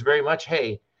 It was very much,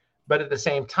 hey, but at the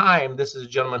same time, this is a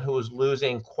gentleman who was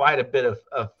losing quite a bit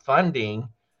of funding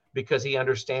because he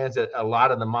understands that a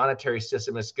lot of the monetary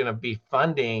system is going to be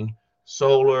funding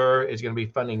solar, is going to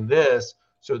be funding this.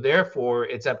 So therefore,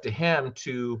 it's up to him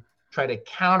to try to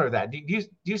counter that. Do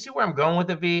you see where I'm going with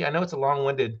the V? I know it's a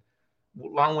long-winded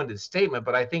statement,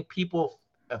 but I think people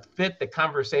fit the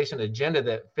conversation agenda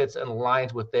that fits and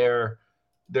aligns with their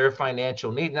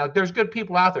financial need. Now, there's good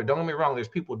people out there. Don't get me wrong. There's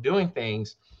people doing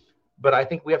things, but I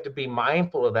think we have to be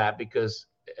mindful of that because,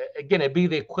 again, it'd be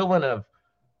the equivalent of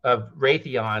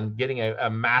Raytheon getting a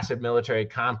massive military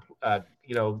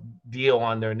deal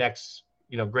on their next,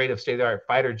 great of state-of-the-art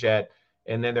fighter jet,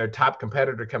 and then their top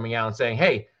competitor coming out and saying,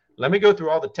 hey, Let me go through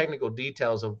all the technical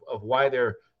details of why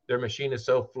their machine is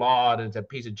so flawed and it's a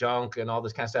piece of junk and all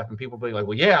this kind of stuff. And people being like,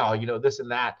 well, yeah, this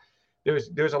and that.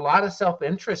 There's a lot of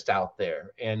self-interest out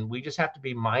there, and we just have to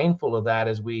be mindful of that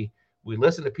as we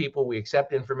listen to people, we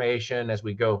accept information as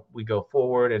we go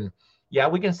forward. And yeah,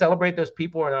 we can celebrate those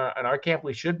people in our camp.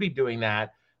 We should be doing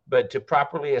that, but to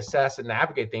properly assess and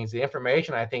navigate things, the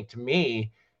information, I think, to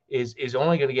me, is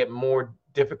only going to get more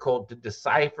difficult to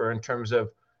decipher in terms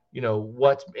of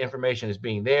what information is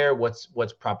being there,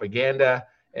 what's propaganda,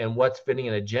 and what's fitting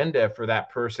an agenda for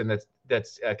that person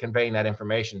that's conveying that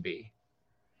information.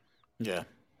 Yeah,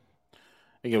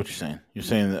 I get what you're saying. You're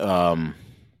saying,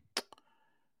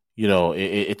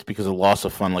 it's because of loss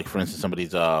of fund. Like, for instance,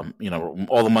 somebody's, all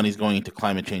the money's going into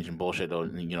climate change and bullshit, or,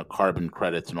 carbon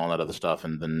credits and all that other stuff.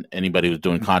 And then anybody who's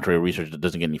doing contrary research that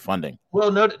doesn't get any funding.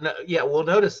 Well,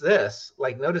 notice this.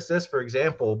 Like, notice this, for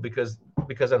example, because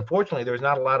unfortunately there's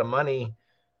not a lot of money,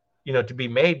 to be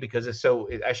made, because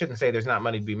I shouldn't say there's not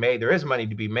money to be made. There is money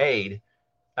to be made,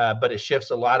 but it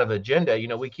shifts a lot of agenda.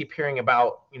 We keep hearing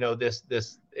about,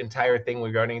 this entire thing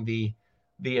regarding the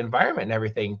environment and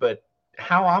everything, but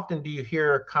how often do you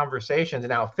hear conversations? And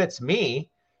now it fits me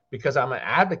because I'm an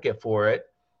advocate for it,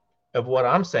 of what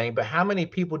I'm saying, but how many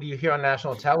people do you hear on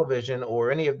national television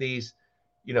or any of these,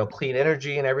 clean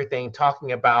energy and everything,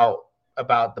 talking about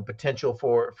the potential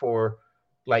for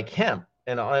like hemp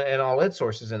and all its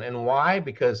sources, and why?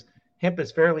 Because hemp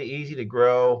is fairly easy to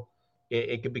grow.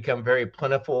 It could become very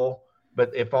plentiful,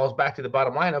 but it falls back to the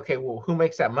bottom line. Okay, well, who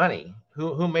makes that money?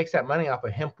 Who makes that money off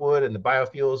of hemp wood and the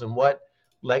biofuels, and what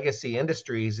legacy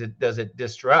industries does it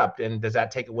disrupt, and does that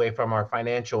take away from our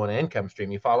financial and income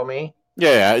stream? You follow me?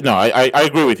 Yeah, no, I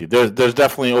agree with you. There's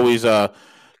definitely always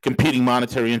competing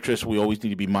monetary interests. We always need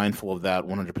to be mindful of that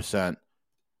 100%.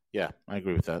 Yeah, I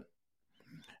agree with that.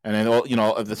 And then,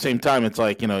 at the same time, it's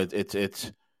like,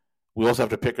 it's we also have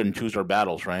to pick and choose our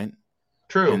battles, right?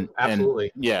 True,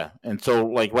 absolutely. And so,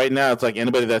 like, right now, it's like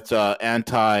anybody that's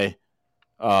anti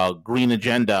green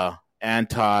agenda,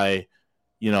 anti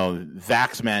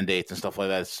vax mandates and stuff like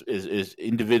that is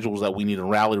individuals that we need to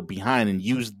rally behind and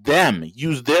use their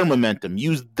momentum,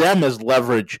 use them as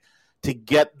leverage to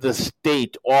get the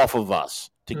state off of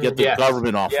us, to get the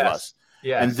government off of us.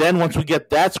 Yes. And then once we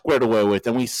get that squared away with,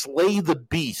 and we slay the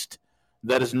beast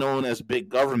that is known as big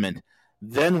government,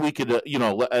 then we could,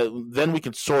 then we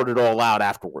could sort it all out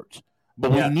afterwards.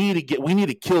 But we need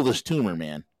to kill this tumor,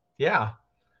 man. Yeah.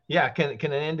 Yeah, can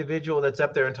an individual that's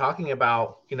up there and talking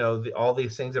about, all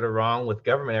these things that are wrong with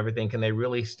government, everything, can they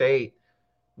really state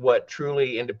what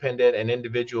truly independent and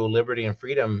individual liberty and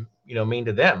freedom, mean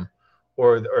to them?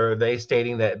 Or are they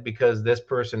stating that because this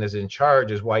person is in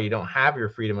charge is why you don't have your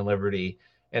freedom and liberty?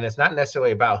 And it's not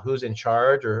necessarily about who's in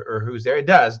charge or who's there. It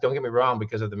does, don't get me wrong,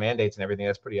 because of the mandates and everything,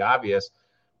 that's pretty obvious.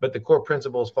 But the core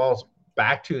principles falls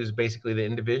back to is basically the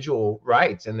individual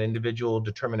rights and the individual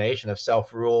determination of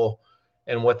self-rule,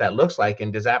 and what that looks like.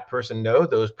 And does that person know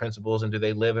those principles, and do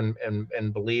they live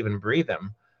and believe and breathe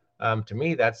them? To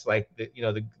me, that's like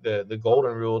the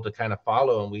golden rule to kind of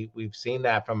follow. And we've seen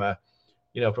that from a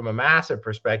massive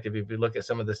perspective. If you look at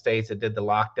some of the states that did the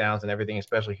lockdowns and everything,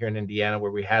 especially here in Indiana,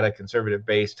 where we had a conservative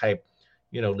based type,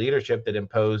 leadership that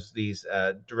imposed these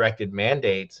directed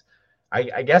mandates.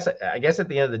 I guess at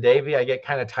the end of the day, V, I get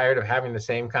kind of tired of having the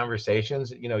same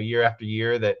conversations, year after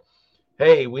year, that,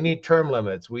 hey, we need term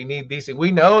limits. We need these things.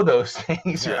 We know those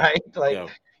things, right?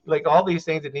 Like all these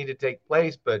things that need to take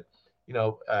place, but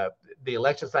the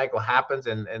election cycle happens,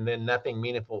 and then nothing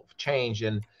meaningful change.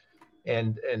 And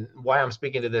why I'm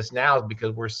speaking to this now is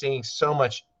because we're seeing so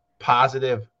much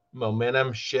positive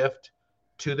momentum shift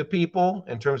to the people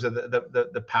in terms of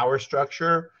the power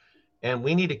structure, and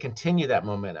we need to continue that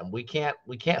momentum. We can't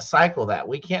cycle that.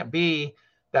 We can't be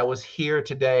that was here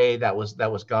today, that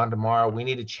was gone tomorrow. We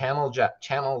need to channel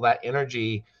that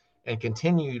energy and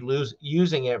continue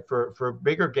using it for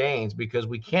bigger gains, because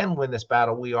we can win this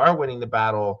battle. We are winning the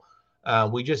battle.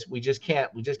 We just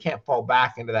can't fall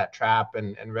back into that trap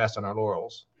and rest on our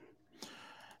laurels.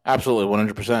 Absolutely,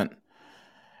 100%.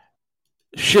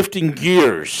 Shifting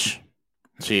gears,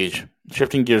 Siege.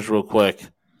 Shifting gears real quick.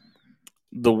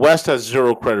 The West has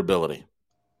zero credibility.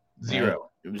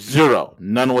 Zero. Right? Zero.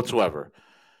 None whatsoever.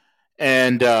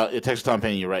 And Texas Tom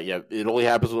Penny, you're right. Yeah, it only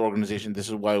happens with organization. This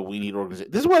is why we need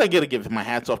organization. This is what I got to give my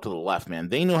hats off to the left, man.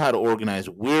 They know how to organize.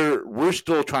 We're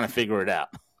still trying to figure it out.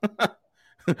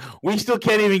 We still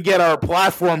can't even get our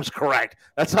platforms correct.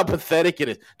 That's how pathetic it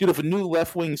is. Dude, if a new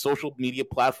left-wing social media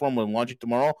platform will launch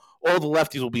tomorrow, all the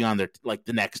lefties will be on there like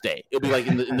the next day. It'll be like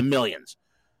in the millions.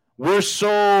 We're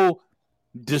so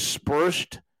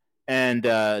dispersed and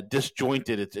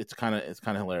disjointed. It's kind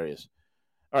of hilarious.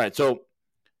 All right, so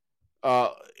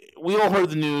we all heard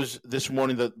the news this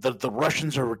morning that the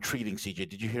Russians are retreating. CJ,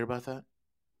 did you hear about that?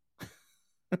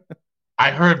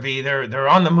 I heard, V. They're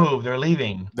on the move. They're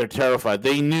leaving. They're terrified.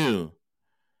 They knew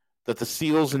that the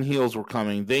SEALs and HEALs were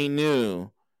coming. They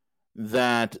knew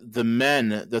that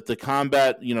the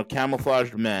combat,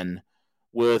 camouflaged men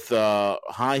with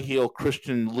high heel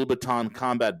Christian Louboutin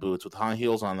combat boots with high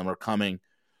heels on them are coming.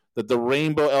 That the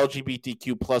rainbow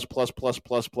LGBTQ plus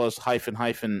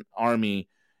hyphen army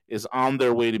is on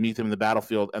their way to meet them in the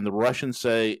battlefield, and the Russians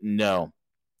say no.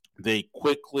 They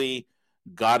quickly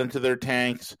got into their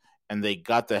tanks and they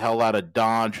got the hell out of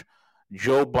Dodge.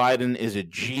 Joe Biden is a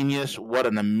genius. What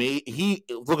an amazing...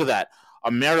 Look at that.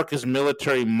 America's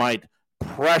military might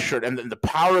pressured, and the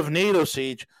power of NATO,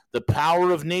 Siege, the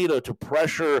power of NATO to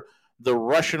pressure the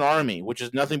Russian army, which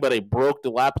is nothing but a broke,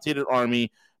 dilapidated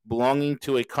army belonging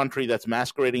to a country that's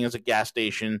masquerading as a gas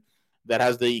station that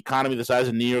has the economy the size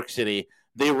of New York City.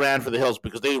 They ran for the hills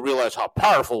because they realized how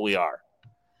powerful we are.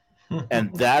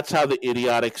 And that's how the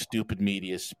idiotic, stupid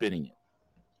media is spinning it.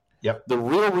 Yep. The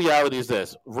real reality is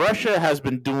this. Russia has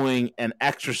been doing an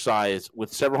exercise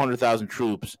with several 100,000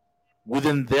 troops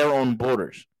within their own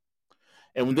borders.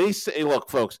 And when they say,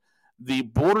 look, folks, the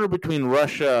border between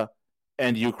Russia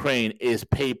and Ukraine is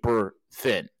paper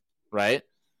thin, right?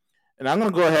 And I'm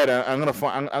going to go ahead. I'm going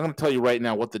to tell you right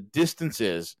now what the distance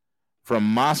is from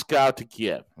Moscow to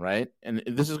Kiev, right? And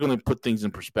this is going to put things in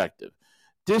perspective.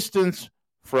 Distance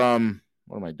from,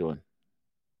 what am I doing?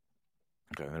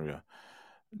 Okay, there we go.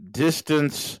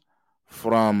 Distance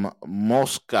from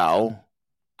Moscow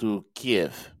to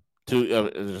Kiev, to,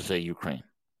 let's say Ukraine,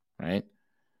 right?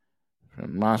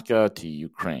 From Moscow to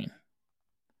Ukraine.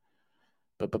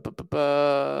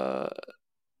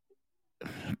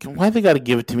 Why they got to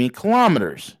give it to me in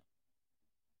kilometers?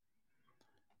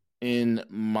 In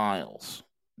miles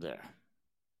there.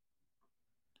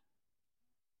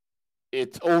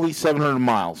 It's only 700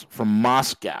 miles from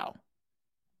Moscow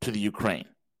to the Ukraine.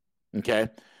 Okay?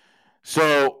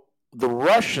 So the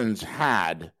Russians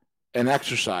had an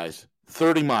exercise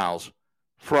 30 miles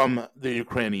from the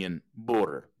Ukrainian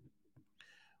border,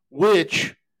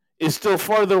 which is still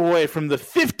farther away from the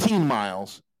 15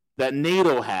 miles that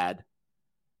NATO had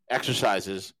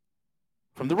exercises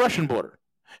from the Russian border.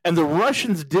 And the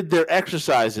Russians did their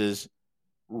exercises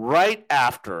right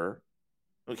after,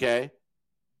 right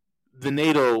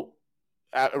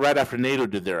after NATO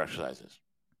did their exercises.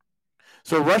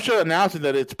 So Russia announcing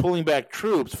that it's pulling back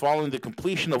troops following the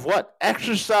completion of what?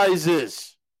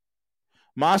 Exercises.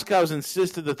 Moscow's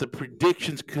insisted that the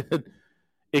predictions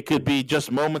could be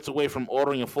just moments away from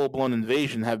ordering a full-blown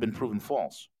invasion have been proven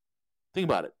false. Think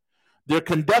about it. They're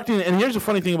conducting, and here's the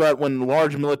funny thing about when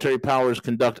large military powers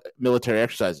conduct military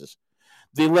exercises.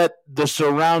 They let the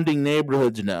surrounding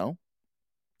neighborhoods know.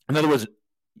 In other words,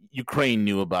 Ukraine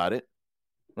knew about it,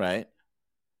 right?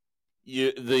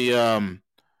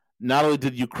 Not only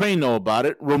did Ukraine know about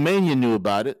it, Romania knew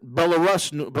about it,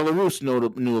 Belarus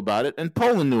knew about it, and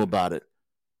Poland knew about it.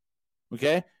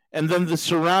 Okay? And then the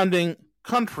surrounding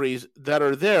countries that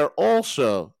are there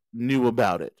also knew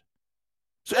about it.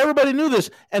 So everybody knew this,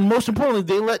 and most importantly,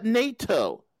 they let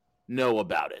NATO know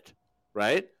about it,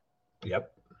 right?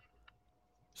 Yep.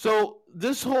 So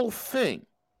this whole thing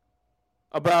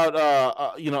about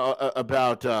oh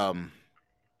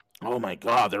my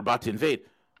God, they're about to invade.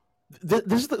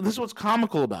 This is what's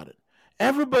comical about it.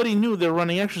 Everybody knew they're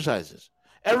running exercises.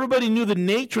 Everybody knew the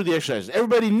nature of the exercises.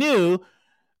 Everybody knew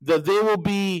that they will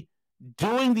be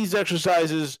doing these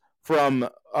exercises from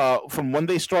when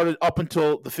they started up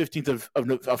until the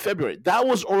 15th of February. That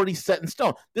was already set in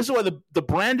stone. This is why the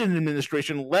Brandon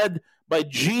administration, led by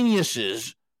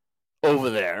geniuses over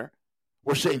there,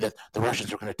 were saying that the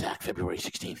Russians are going to attack February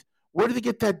 16th. Where did they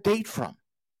get that date from?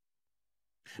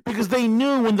 Because they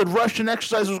knew when the Russian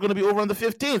exercise was going to be over on the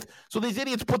 15th. So these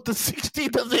idiots put the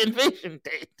 16th as the invasion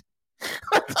date.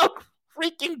 That's how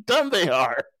freaking dumb they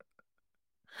are.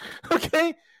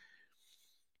 Okay?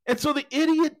 And so the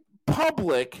idiot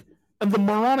public and the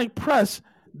moronic press,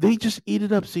 they just eat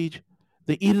it up, Siege.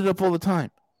 They eat it up all the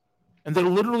time. And they're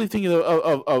literally thinking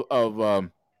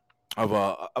of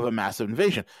a massive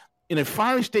invasion. In a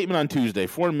fiery statement on Tuesday,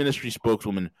 Foreign Ministry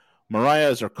spokeswoman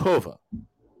Maria Zakharova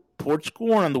poured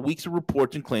scorn on the weeks of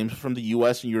reports and claims from the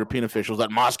U.S. and European officials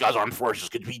that Moscow's armed forces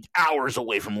could be hours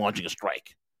away from launching a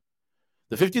strike.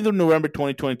 The 15th of November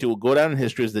 2022 will go down in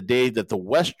history as the day that the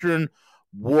Western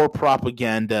war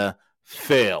propaganda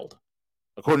failed.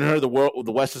 According to her,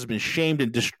 the West has been shamed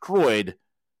and destroyed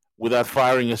without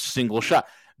firing a single shot.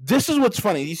 This is what's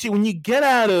funny. You see, when you get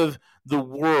out of the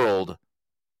world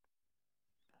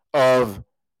of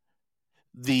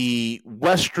the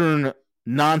Western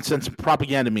nonsense and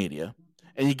propaganda media,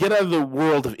 and you get out of the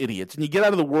world of idiots, and you get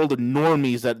out of the world of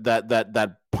normies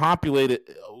that populate it,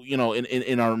 in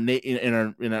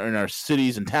our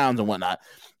cities and towns and whatnot,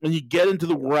 and you get into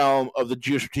the realm of the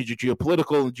geostrategic,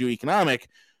 geopolitical, and geoeconomic.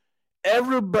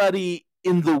 Everybody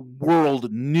in the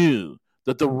world knew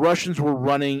that the Russians were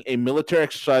running a military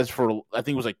exercise for, I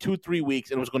think it was like 2-3 weeks,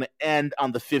 and it was going to end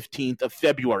on the 15th of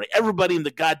February. Everybody in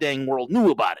the goddamn world knew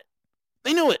about it.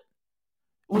 They knew it.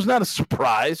 It was not a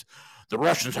surprise. The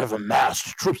Russians have amassed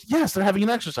troops. Yes, they're having an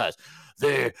exercise.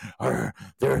 They're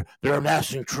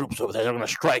amassing troops over there. They're going to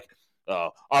strike.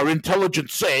 Our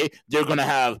intelligence say they're going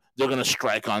to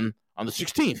strike on the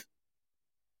 16th,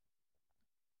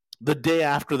 the day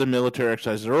after the military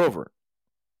exercises are over.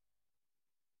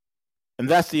 And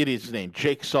that's the idiot's name,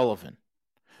 Jake Sullivan.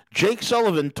 Jake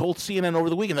Sullivan told CNN over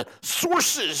the weekend that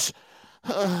sources.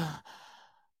 Yeah,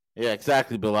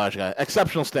 exactly, Bilaj guy.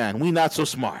 Exceptional stand. We not so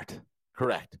smart.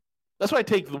 Correct. That's why I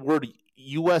take the word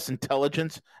U.S.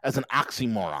 intelligence as an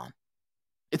oxymoron.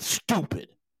 It's stupid.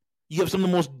 You have some of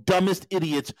the most dumbest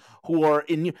idiots who are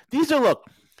in. These are, look,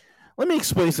 let me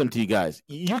explain something to you guys.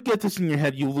 You get this in your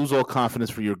head, you lose all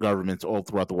confidence for your governments all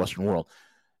throughout the Western world.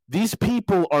 These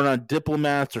people are not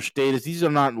diplomats or statists. These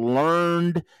are not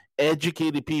learned,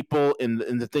 educated people in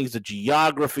the things of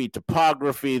geography,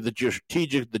 topography, the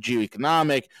geostrategic, the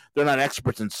geoeconomic. They're not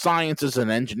experts in sciences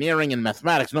and engineering and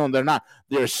mathematics. No, they're not.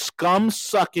 They're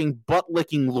scum-sucking,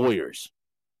 butt-licking lawyers.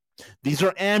 These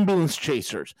are ambulance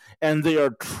chasers, and they are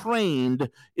trained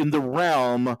in the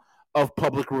realm of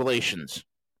public relations.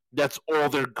 That's all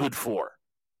they're good for.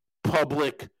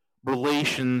 Public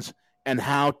relations and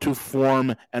how to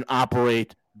form and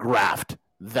operate graft.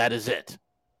 That is it.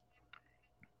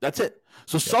 That's it.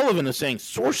 So Sullivan is saying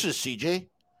sources, CJ.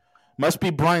 Must be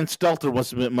Brian Stelter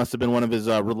must have been one of his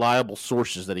reliable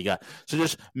sources that he got. So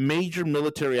just major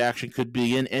military action could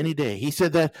be in any day. He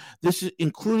said that this is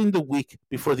including the week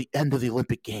before the end of the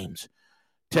Olympic Games.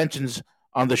 Tensions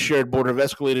on the shared border have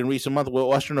escalated in recent months, with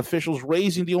Western officials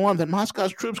raising the alarm that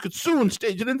Moscow's troops could soon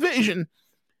stage an invasion.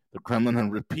 The Kremlin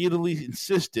had repeatedly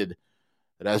insisted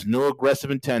that it has no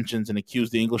aggressive intentions and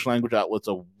accused the English language outlets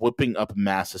of whipping up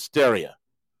mass hysteria.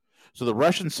 So the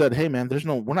Russians said, hey, man,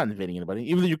 we're not invading anybody.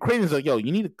 Even the Ukrainians are like, yo,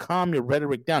 you need to calm your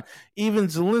rhetoric down. Even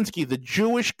Zelensky, the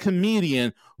Jewish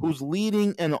comedian who's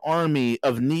leading an army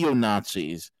of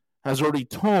neo-Nazis, has already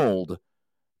told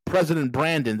President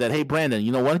Brandon that, hey, Brandon,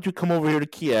 why don't you come over here to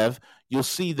Kiev? You'll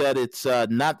see that it's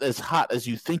not as hot as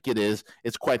you think it is.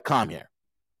 It's quite calm here.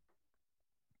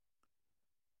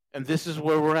 And this is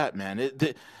where we're at, man.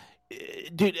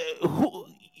 Dude, who,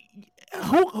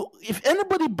 if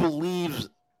anybody believes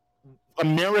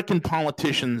American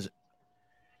politicians,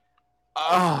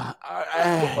 well,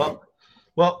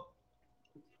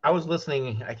 I was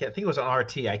listening. I think it was on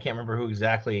RT. I can't remember who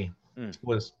exactly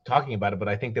was talking about it, but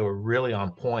I think they were really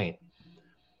on point.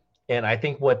 And I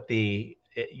think what the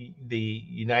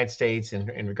United States,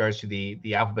 in regards to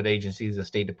the alphabet agencies, the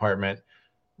State Department,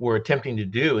 were attempting to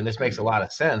do, and this makes a lot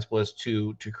of sense, was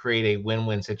to create a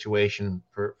win-win situation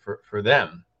for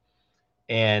them.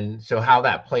 And so how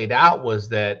that played out was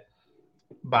that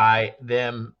by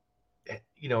them,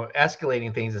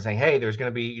 escalating things and saying, hey, there's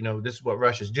going to be, this is what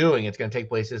Russia's doing. It's going to take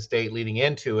place this date leading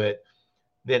into it.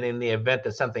 Then in the event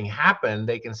that something happened,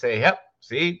 they can say, yep,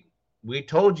 see, we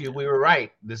told you we were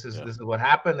right. This is what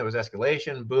happened. There was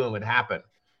escalation. Boom, it happened.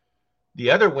 The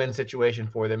other win situation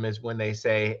for them is when they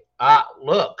say,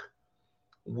 look,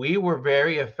 we were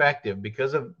very effective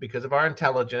because of our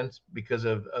intelligence, because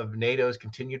of NATO's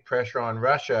continued pressure on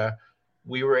Russia.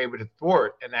 We were able to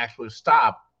thwart and actually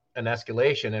stop an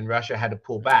escalation, and Russia had to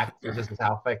pull back. So this is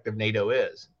how effective NATO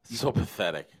is. So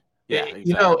pathetic. Yeah,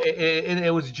 exactly.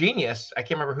 It was genius. I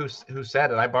can't remember who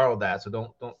said it. I borrowed that, so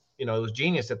don't. It was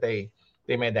genius that they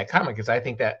made that comment, because I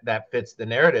think that fits the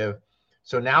narrative.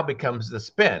 So now becomes the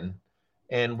spin,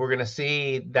 and we're going to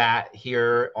see that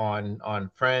here on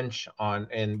French,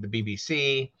 and the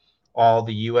BBC, all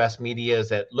the U.S. media, is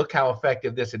that look how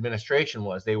effective this administration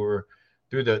was. They were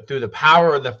through the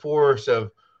power and the force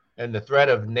of and the threat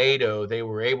of NATO, they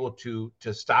were able to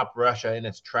stop Russia in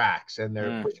its tracks, and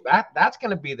they're pushing back. That's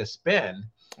going to be the spin,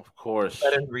 of course.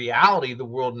 But in reality, the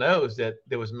world knows that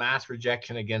there was mass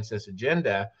rejection against this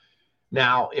agenda.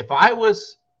 Now, if I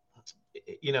was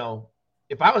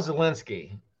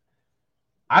Zelensky,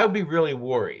 I would be really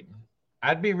worried.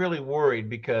 I'd be really worried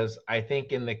because I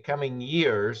think in the coming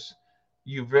years,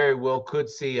 you very well could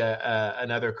see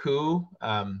another coup.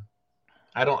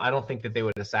 I don't think that they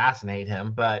would assassinate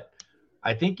him, but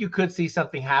I think you could see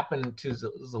something happen to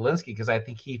Zelensky, because I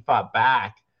think he fought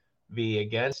back V,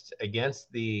 against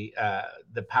the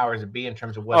powers that be in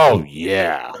terms of what Oh they.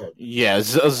 yeah, yeah.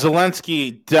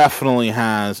 Zelensky definitely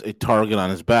has a target on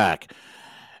his back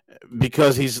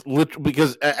because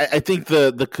because I think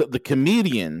the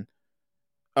comedian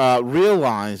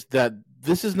realized that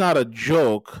this is not a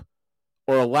joke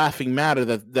or a laughing matter.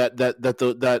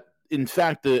 That in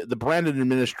fact the Brandon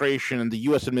administration and the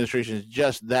U.S. administration is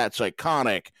just that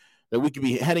psychotic that we could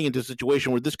be heading into a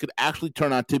situation where this could actually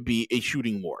turn out to be a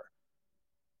shooting war.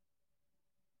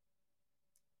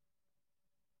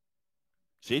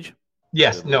 Siege?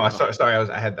 Yes, no, sorry,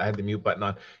 I had the mute button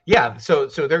on. Yeah, so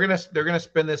they're gonna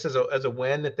spin this as a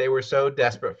win that they were so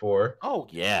desperate for. Oh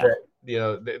yeah. That,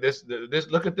 this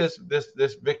look at this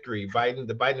victory. The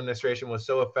Biden administration was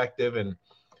so effective, and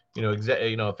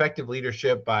effective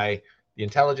leadership by the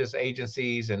intelligence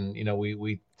agencies, and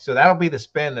we so that'll be the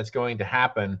spin that's going to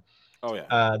happen. Oh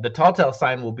yeah. The telltale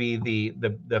sign will be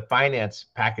the finance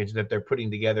package that they're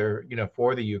putting together,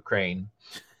 for the Ukraine.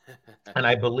 And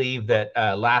I believe that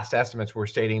last estimates were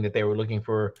stating that they were looking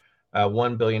for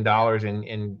 $1 billion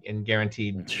in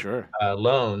guaranteed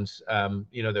loans,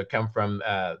 that come from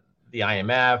the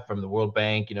IMF, from the World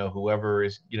Bank, whoever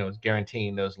is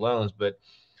guaranteeing those loans. But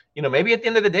maybe at the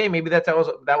end of the day, maybe that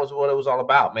was what it was all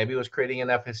about. Maybe it was creating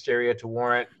enough hysteria to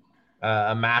warrant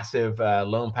a massive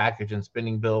loan package and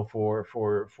spending bill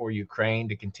for Ukraine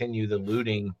to continue the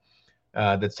looting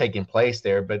that's taking place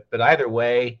there. But either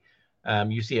way,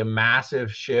 you see a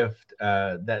massive shift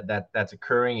that's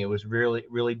occurring. It was really,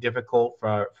 really difficult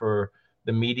for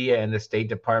the media and the State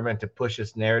Department to push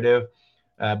this narrative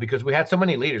because we had so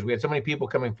many leaders. We had so many people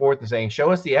coming forth and saying,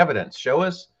 show us the evidence, show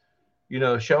us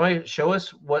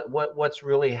what's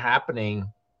really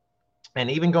happening. And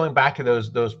even going back to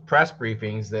those press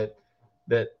briefings that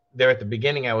there at the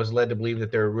beginning, I was led to believe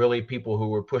that there were really people who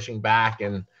were pushing back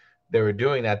and they were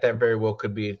doing that. That very well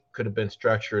could have been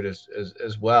structured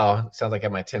as well. It sounds like I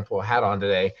have my tinfoil hat on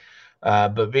today.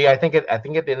 But V, I think at the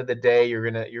end of the day,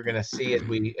 you're gonna see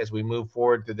as we move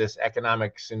forward through this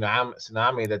economic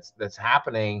tsunami that's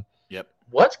happening. Yep.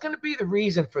 What's going to be the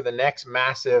reason for the next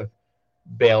massive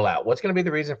bailout? What's going to be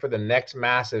the reason for the next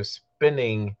massive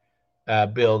spending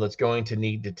bill that's going to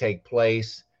need to take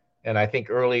place? And I think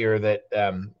earlier that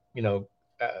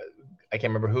I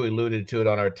can't remember who alluded to it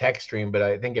on our text stream, but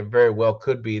I think it very well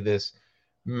could be this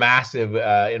massive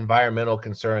environmental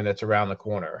concern that's around the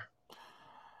corner.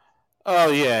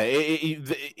 Oh yeah.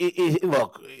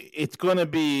 Look, it's going to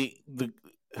be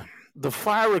the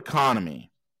fire economy.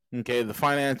 Okay, the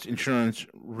finance, insurance,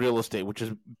 real estate, which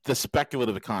is the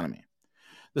speculative economy.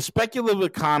 The speculative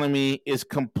economy is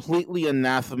completely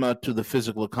anathema to the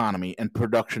physical economy and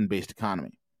production-based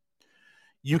economy.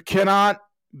 You cannot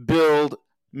build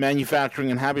manufacturing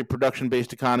and have a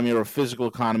production-based economy or a physical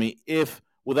economy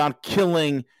without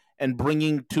killing and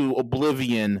bringing to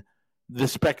oblivion the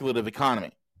speculative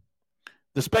economy.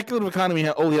 The speculative economy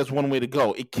only has one way to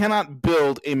go. It cannot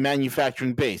build a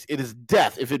manufacturing base. It is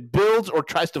death. If it builds or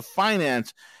tries to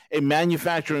finance a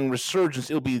manufacturing resurgence,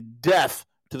 it'll be death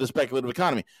to the speculative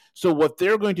economy. So what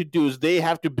they're going to do is they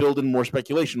have to build in more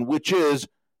speculation, which is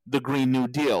the Green New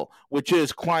Deal, which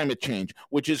is climate change,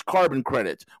 which is carbon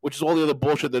credits, which is all the other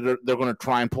bullshit that they're going to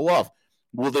try and pull off.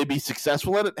 Will they be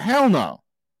successful at it? Hell no.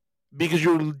 Because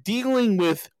you're dealing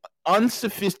with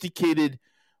unsophisticated,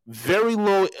 very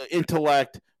low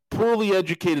intellect, poorly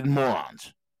educated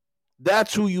morons.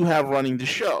 That's who you have running the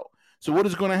show. So what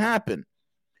is going to happen?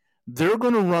 They're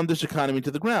going to run this economy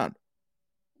to the ground.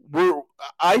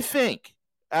 I think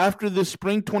after this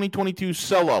spring 2022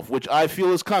 sell-off, which I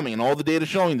feel is coming, and all the data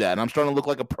showing that, and I'm starting to look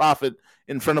like a prophet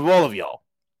in front of all of y'all.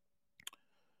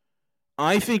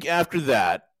 I think after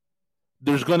that,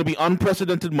 there's going to be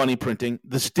unprecedented money printing.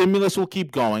 The stimulus will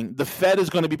keep going. The Fed is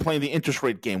going to be playing the interest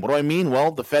rate game. What do I mean?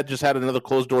 Well, the Fed just had another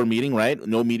closed-door meeting, right?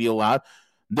 No media allowed.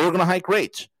 They're going to hike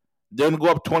rates. They're going to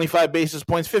go up 25 basis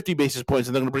points, 50 basis points,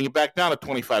 and they're going to bring it back down to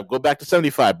 25, go back to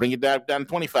 75, bring it down to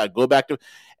 25, go back to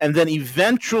 – and then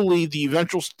eventually the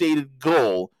eventual stated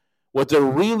goal, what they're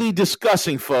really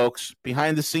discussing, folks,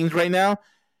 behind the scenes right now,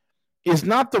 is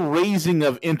not the raising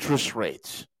of interest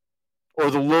rates or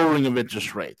the lowering of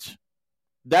interest rates.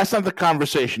 That's not the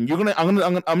conversation. I'm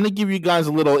gonna give you guys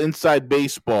a little inside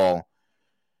baseball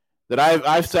that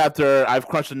I've sat there, I've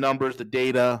crunched the numbers, the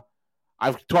data.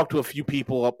 I've talked to a few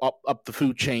people up the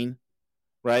food chain,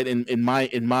 right? In my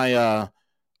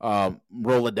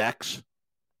Rolodex.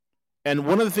 And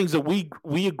one of the things that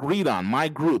we agreed on, my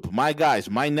group, my guys,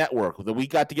 my network, that we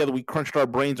got together, we crunched our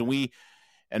brains,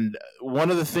 and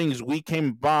one of the things we came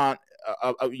about,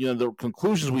 the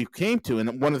conclusions we came to,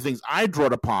 and one of the things I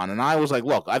drawed upon, and I was like,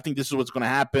 look, I think this is what's going to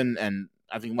happen, and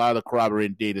I think a lot of the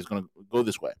corroborated data is going to go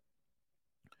this way.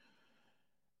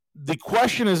 The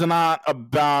question is not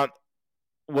about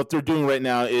what they're doing right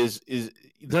now. Is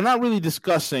they're not really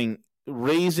discussing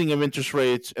raising of interest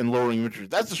rates and lowering of interest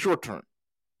rates. That's the short term.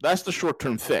 That's the short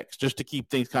term fix, just to keep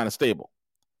things kind of stable.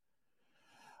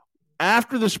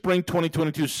 After the spring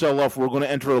 2022 sell-off, we're going to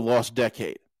enter a lost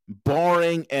decade,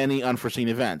 barring any unforeseen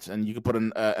events. And you can put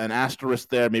an asterisk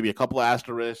there, maybe a couple of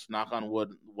asterisks, knock on wood,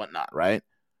 whatnot, right?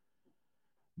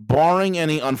 Barring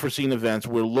any unforeseen events,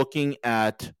 we're looking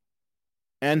at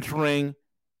entering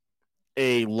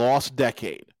a lost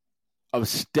decade of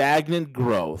stagnant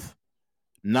growth,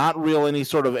 not real any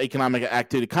sort of economic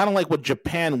activity, kind of like what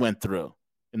Japan went through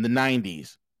in the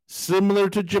 90s, similar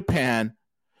to Japan,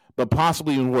 but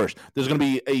possibly even worse. There's going to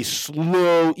be a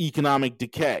slow economic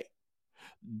decay.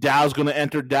 Dow's going to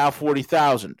enter Dow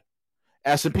 40,000.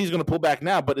 S&P is going to pull back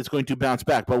now, but it's going to bounce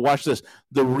back. But watch this.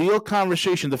 The real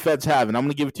conversation the Fed's have, and I'm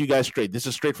going to give it to you guys straight. This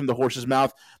is straight from the horse's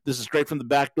mouth. This is straight from the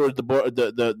back door, the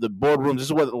boardrooms. This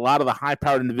is what a lot of the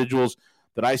high-powered individuals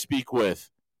that I speak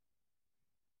with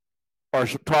are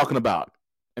talking about,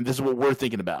 and this is what we're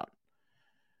thinking about.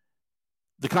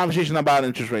 The conversation about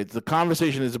interest rates. The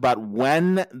conversation is about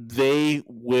when they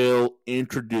will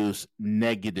introduce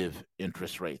negative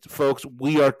interest rates. Folks,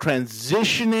 we are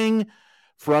transitioning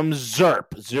from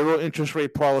ZIRP, zero interest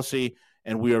rate policy,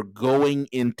 and we are going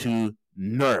into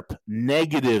NIRP,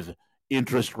 negative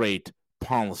interest rate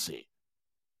policy.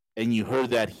 And you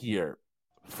heard that here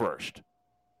first.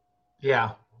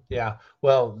 Yeah.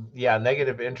 Well,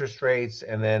 negative interest rates,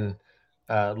 and then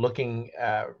looking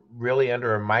really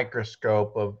under a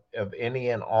microscope of any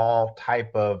and all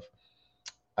type of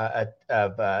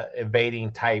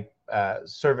evading type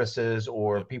services,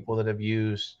 or people that have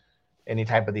used any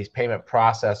type of these payment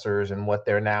processors and what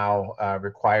they're now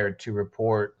required to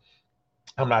report.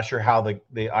 I'm not sure how the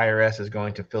IRS is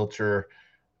going to filter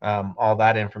all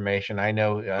that information. I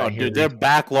know they're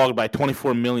backlogged by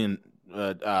 24 million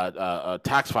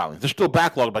tax filings. They're still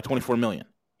backlogged by 24 million.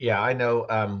 Yeah, I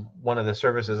know one of the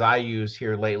services I use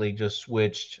here lately just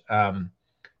switched, and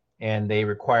they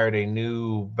required a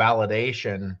new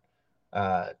validation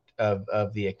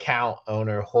of the account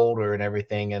owner, holder, and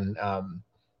everything. And,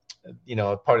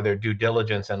 part of their due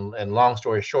diligence. And long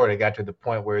story short, it got to the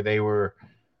point where they were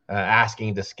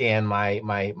asking to scan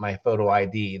my photo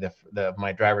ID,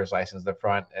 my driver's license, the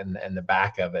front and the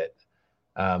back of it.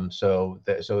 So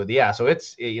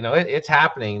it's, it's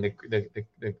happening. The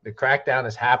crackdown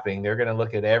is happening. They're going to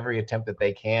look at every attempt that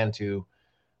they can to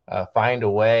find a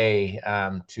way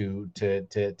to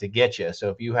get you.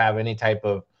 So if you have any type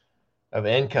of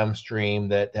income stream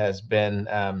that has been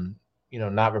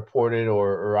not reported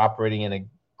or operating in a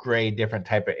gray different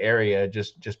type of area,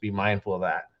 just be mindful of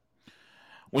that.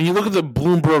 When you look at the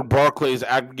Bloomberg Barclays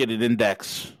aggregated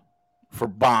index for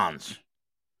bonds,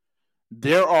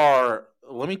 there are,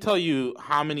 let me tell you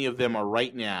how many of them are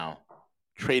right now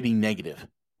trading negative,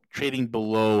 trading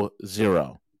below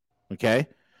zero. Okay?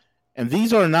 And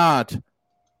these are not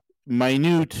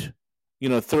minute,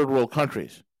 third world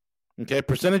countries. Okay?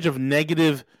 Percentage of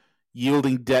negative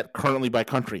yielding debt currently by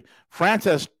country. France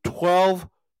has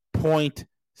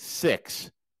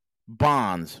 12.6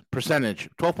 bonds percentage,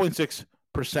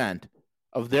 12.6%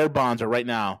 of their bonds are right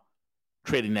now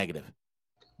trading negative.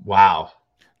 Wow.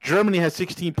 Germany has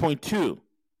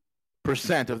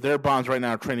 16.2% of their bonds right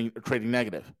now trading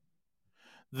negative.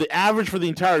 The average for the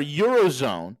entire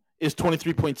Eurozone is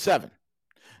 23.7.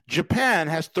 Japan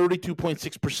has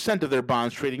 32.6% of their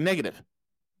bonds trading negative.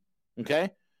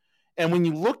 Okay? And when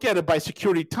you look at it by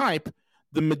security type,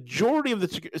 the majority of the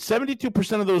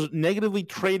 72% of those negatively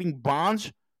trading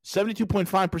bonds,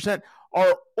 72.5%,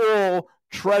 are all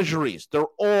treasuries. They're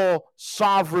all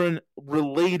sovereign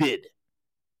related.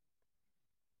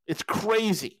 It's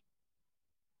crazy.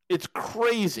 It's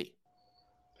crazy.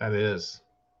 That is.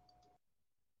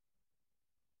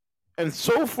 And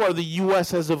so far, the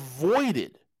U.S. has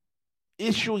avoided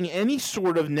issuing any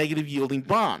sort of negative yielding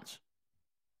bonds.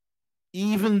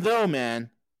 Even though, man,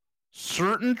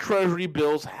 certain treasury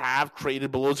bills have traded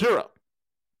below zero.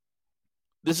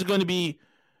 This is going to be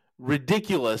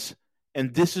ridiculous,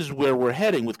 and this is where we're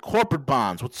heading with corporate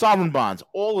bonds, with sovereign bonds,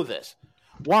 all of this.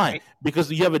 Why? Because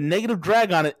you have a negative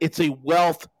drag on it. It's a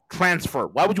wealth transfer.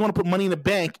 Why would you want to put money in a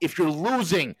bank if you're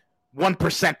losing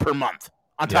 1% per month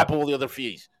on top of all the other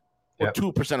fees? Or 2%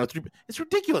 or 3%? It's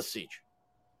ridiculous, Siege.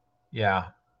 Yeah.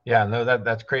 Yeah, no,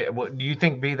 that's great. What, do you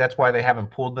think, B, that's why they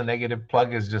haven't pulled the negative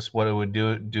plug, is just what it would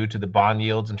do to the bond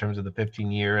yields in terms of the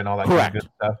 15-year and all that kind of good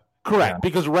stuff? Correct. Yeah.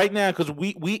 Because right now,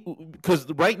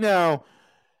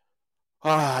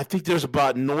 I think there's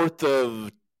about north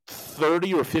of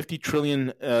 30 or 50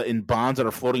 trillion in bonds that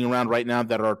are floating around right now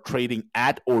that are trading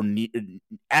at or near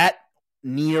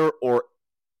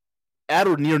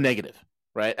negative,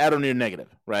 right? At or near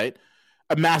negative, right?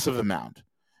 A massive amount.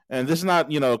 And this is not,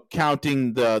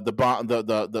 counting the bond,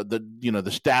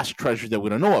 the stash treasury that we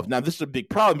don't know of. Now, this is a big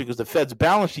problem because the Fed's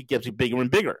balance sheet gets bigger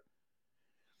and bigger.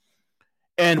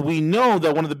 And we know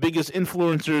that one of the biggest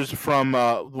influences on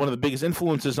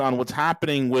what's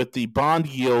happening with the bond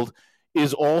yield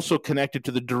is also connected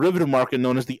to the derivative market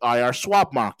known as the IR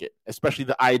swap market, especially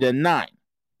the IDEN 9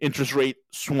 interest rate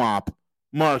swap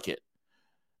market.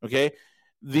 Okay,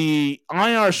 the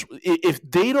IR,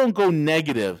 if they don't go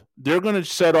negative, they're going to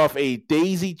set off a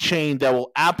daisy chain that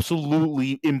will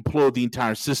absolutely implode the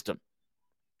entire system.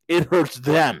 It hurts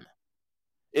them.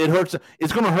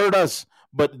 It's going to hurt us,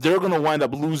 but they're going to wind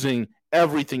up losing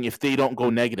everything if they don't go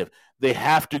negative. They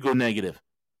have to go negative.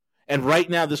 And right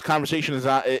now, this conversation is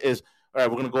all right,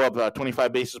 we're going to go up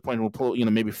 25 basis points, and we'll pull,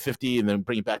 maybe 50 and then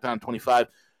bring it back down to 25.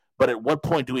 But at what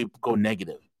point do we go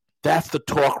negative? That's the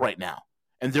talk right now.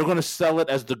 And they're going to sell it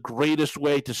as the greatest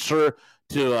way to spur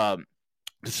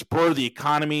the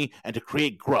economy and to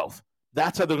create growth.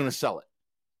 That's how they're going to sell it.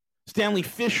 Stanley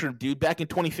Fischer, dude, back in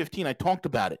 2015, I talked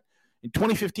about it. In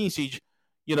 2015, Siege,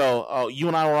 you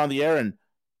and I were on the air, and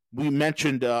we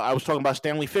mentioned, I was talking about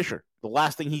Stanley Fischer, the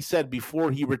last thing he said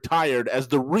before he retired as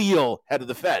the real head of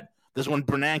the Fed. This is when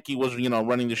Bernanke was,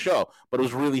 running the show, but it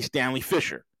was really Stanley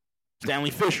Fischer.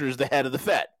 Stanley Fischer is the head of the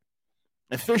Fed.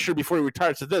 And Fischer, before he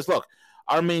retired, said this, look,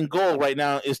 our main goal right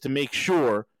now is to make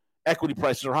sure equity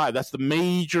prices are high. That's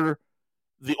the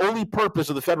only purpose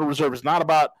of the Federal Reserve is not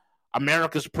about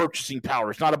America's purchasing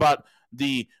power. It's not about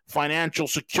the financial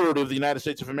security of the United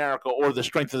States of America or the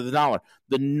strength of the dollar.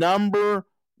 The number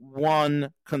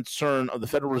one concern of the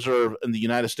Federal Reserve in the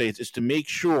United States is to make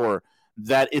sure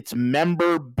that its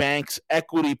member banks'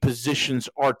 equity positions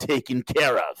are taken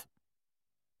care of.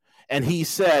 And he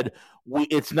said,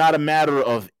 it's not a matter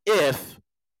of if,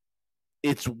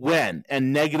 it's when,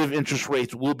 and negative interest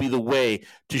rates will be the way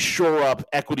to shore up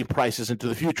equity prices into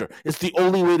the future. It's the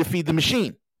only way to feed the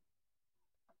machine.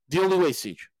 The only way,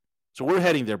 Siege. So we're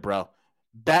heading there, bro.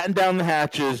 Batten down the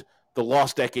hatches. The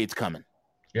lost decade's coming.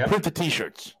 Yep. Print the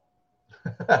T-shirts.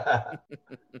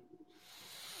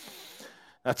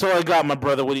 That's all I got, my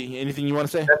brother. Anything you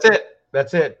want to say?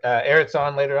 That's it. Eric's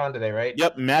on later on today, right?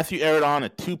 Yep. Matthew Errett on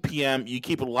at 2 p.m. You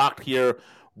keep it locked here.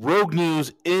 Rogue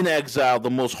News in Exile, the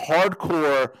most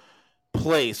hardcore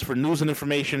place for news and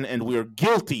information, and we are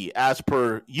guilty, as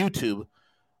per YouTube,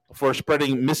 for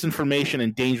spreading misinformation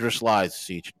and dangerous lies,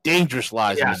 Siege. Dangerous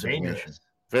lies and misinformation. Dangerous.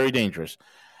 Very dangerous.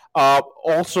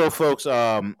 Also, folks,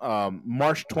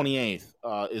 March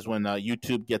 28th is when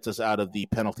YouTube gets us out of the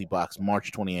penalty box,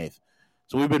 March 28th.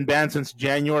 So we've been banned since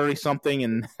January something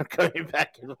and coming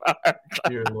back in March.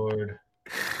 Dear Lord.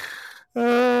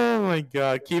 Oh, my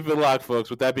God. Keep it locked, folks.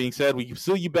 With that being said, we can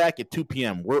see you back at 2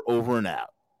 p.m. We're over and out.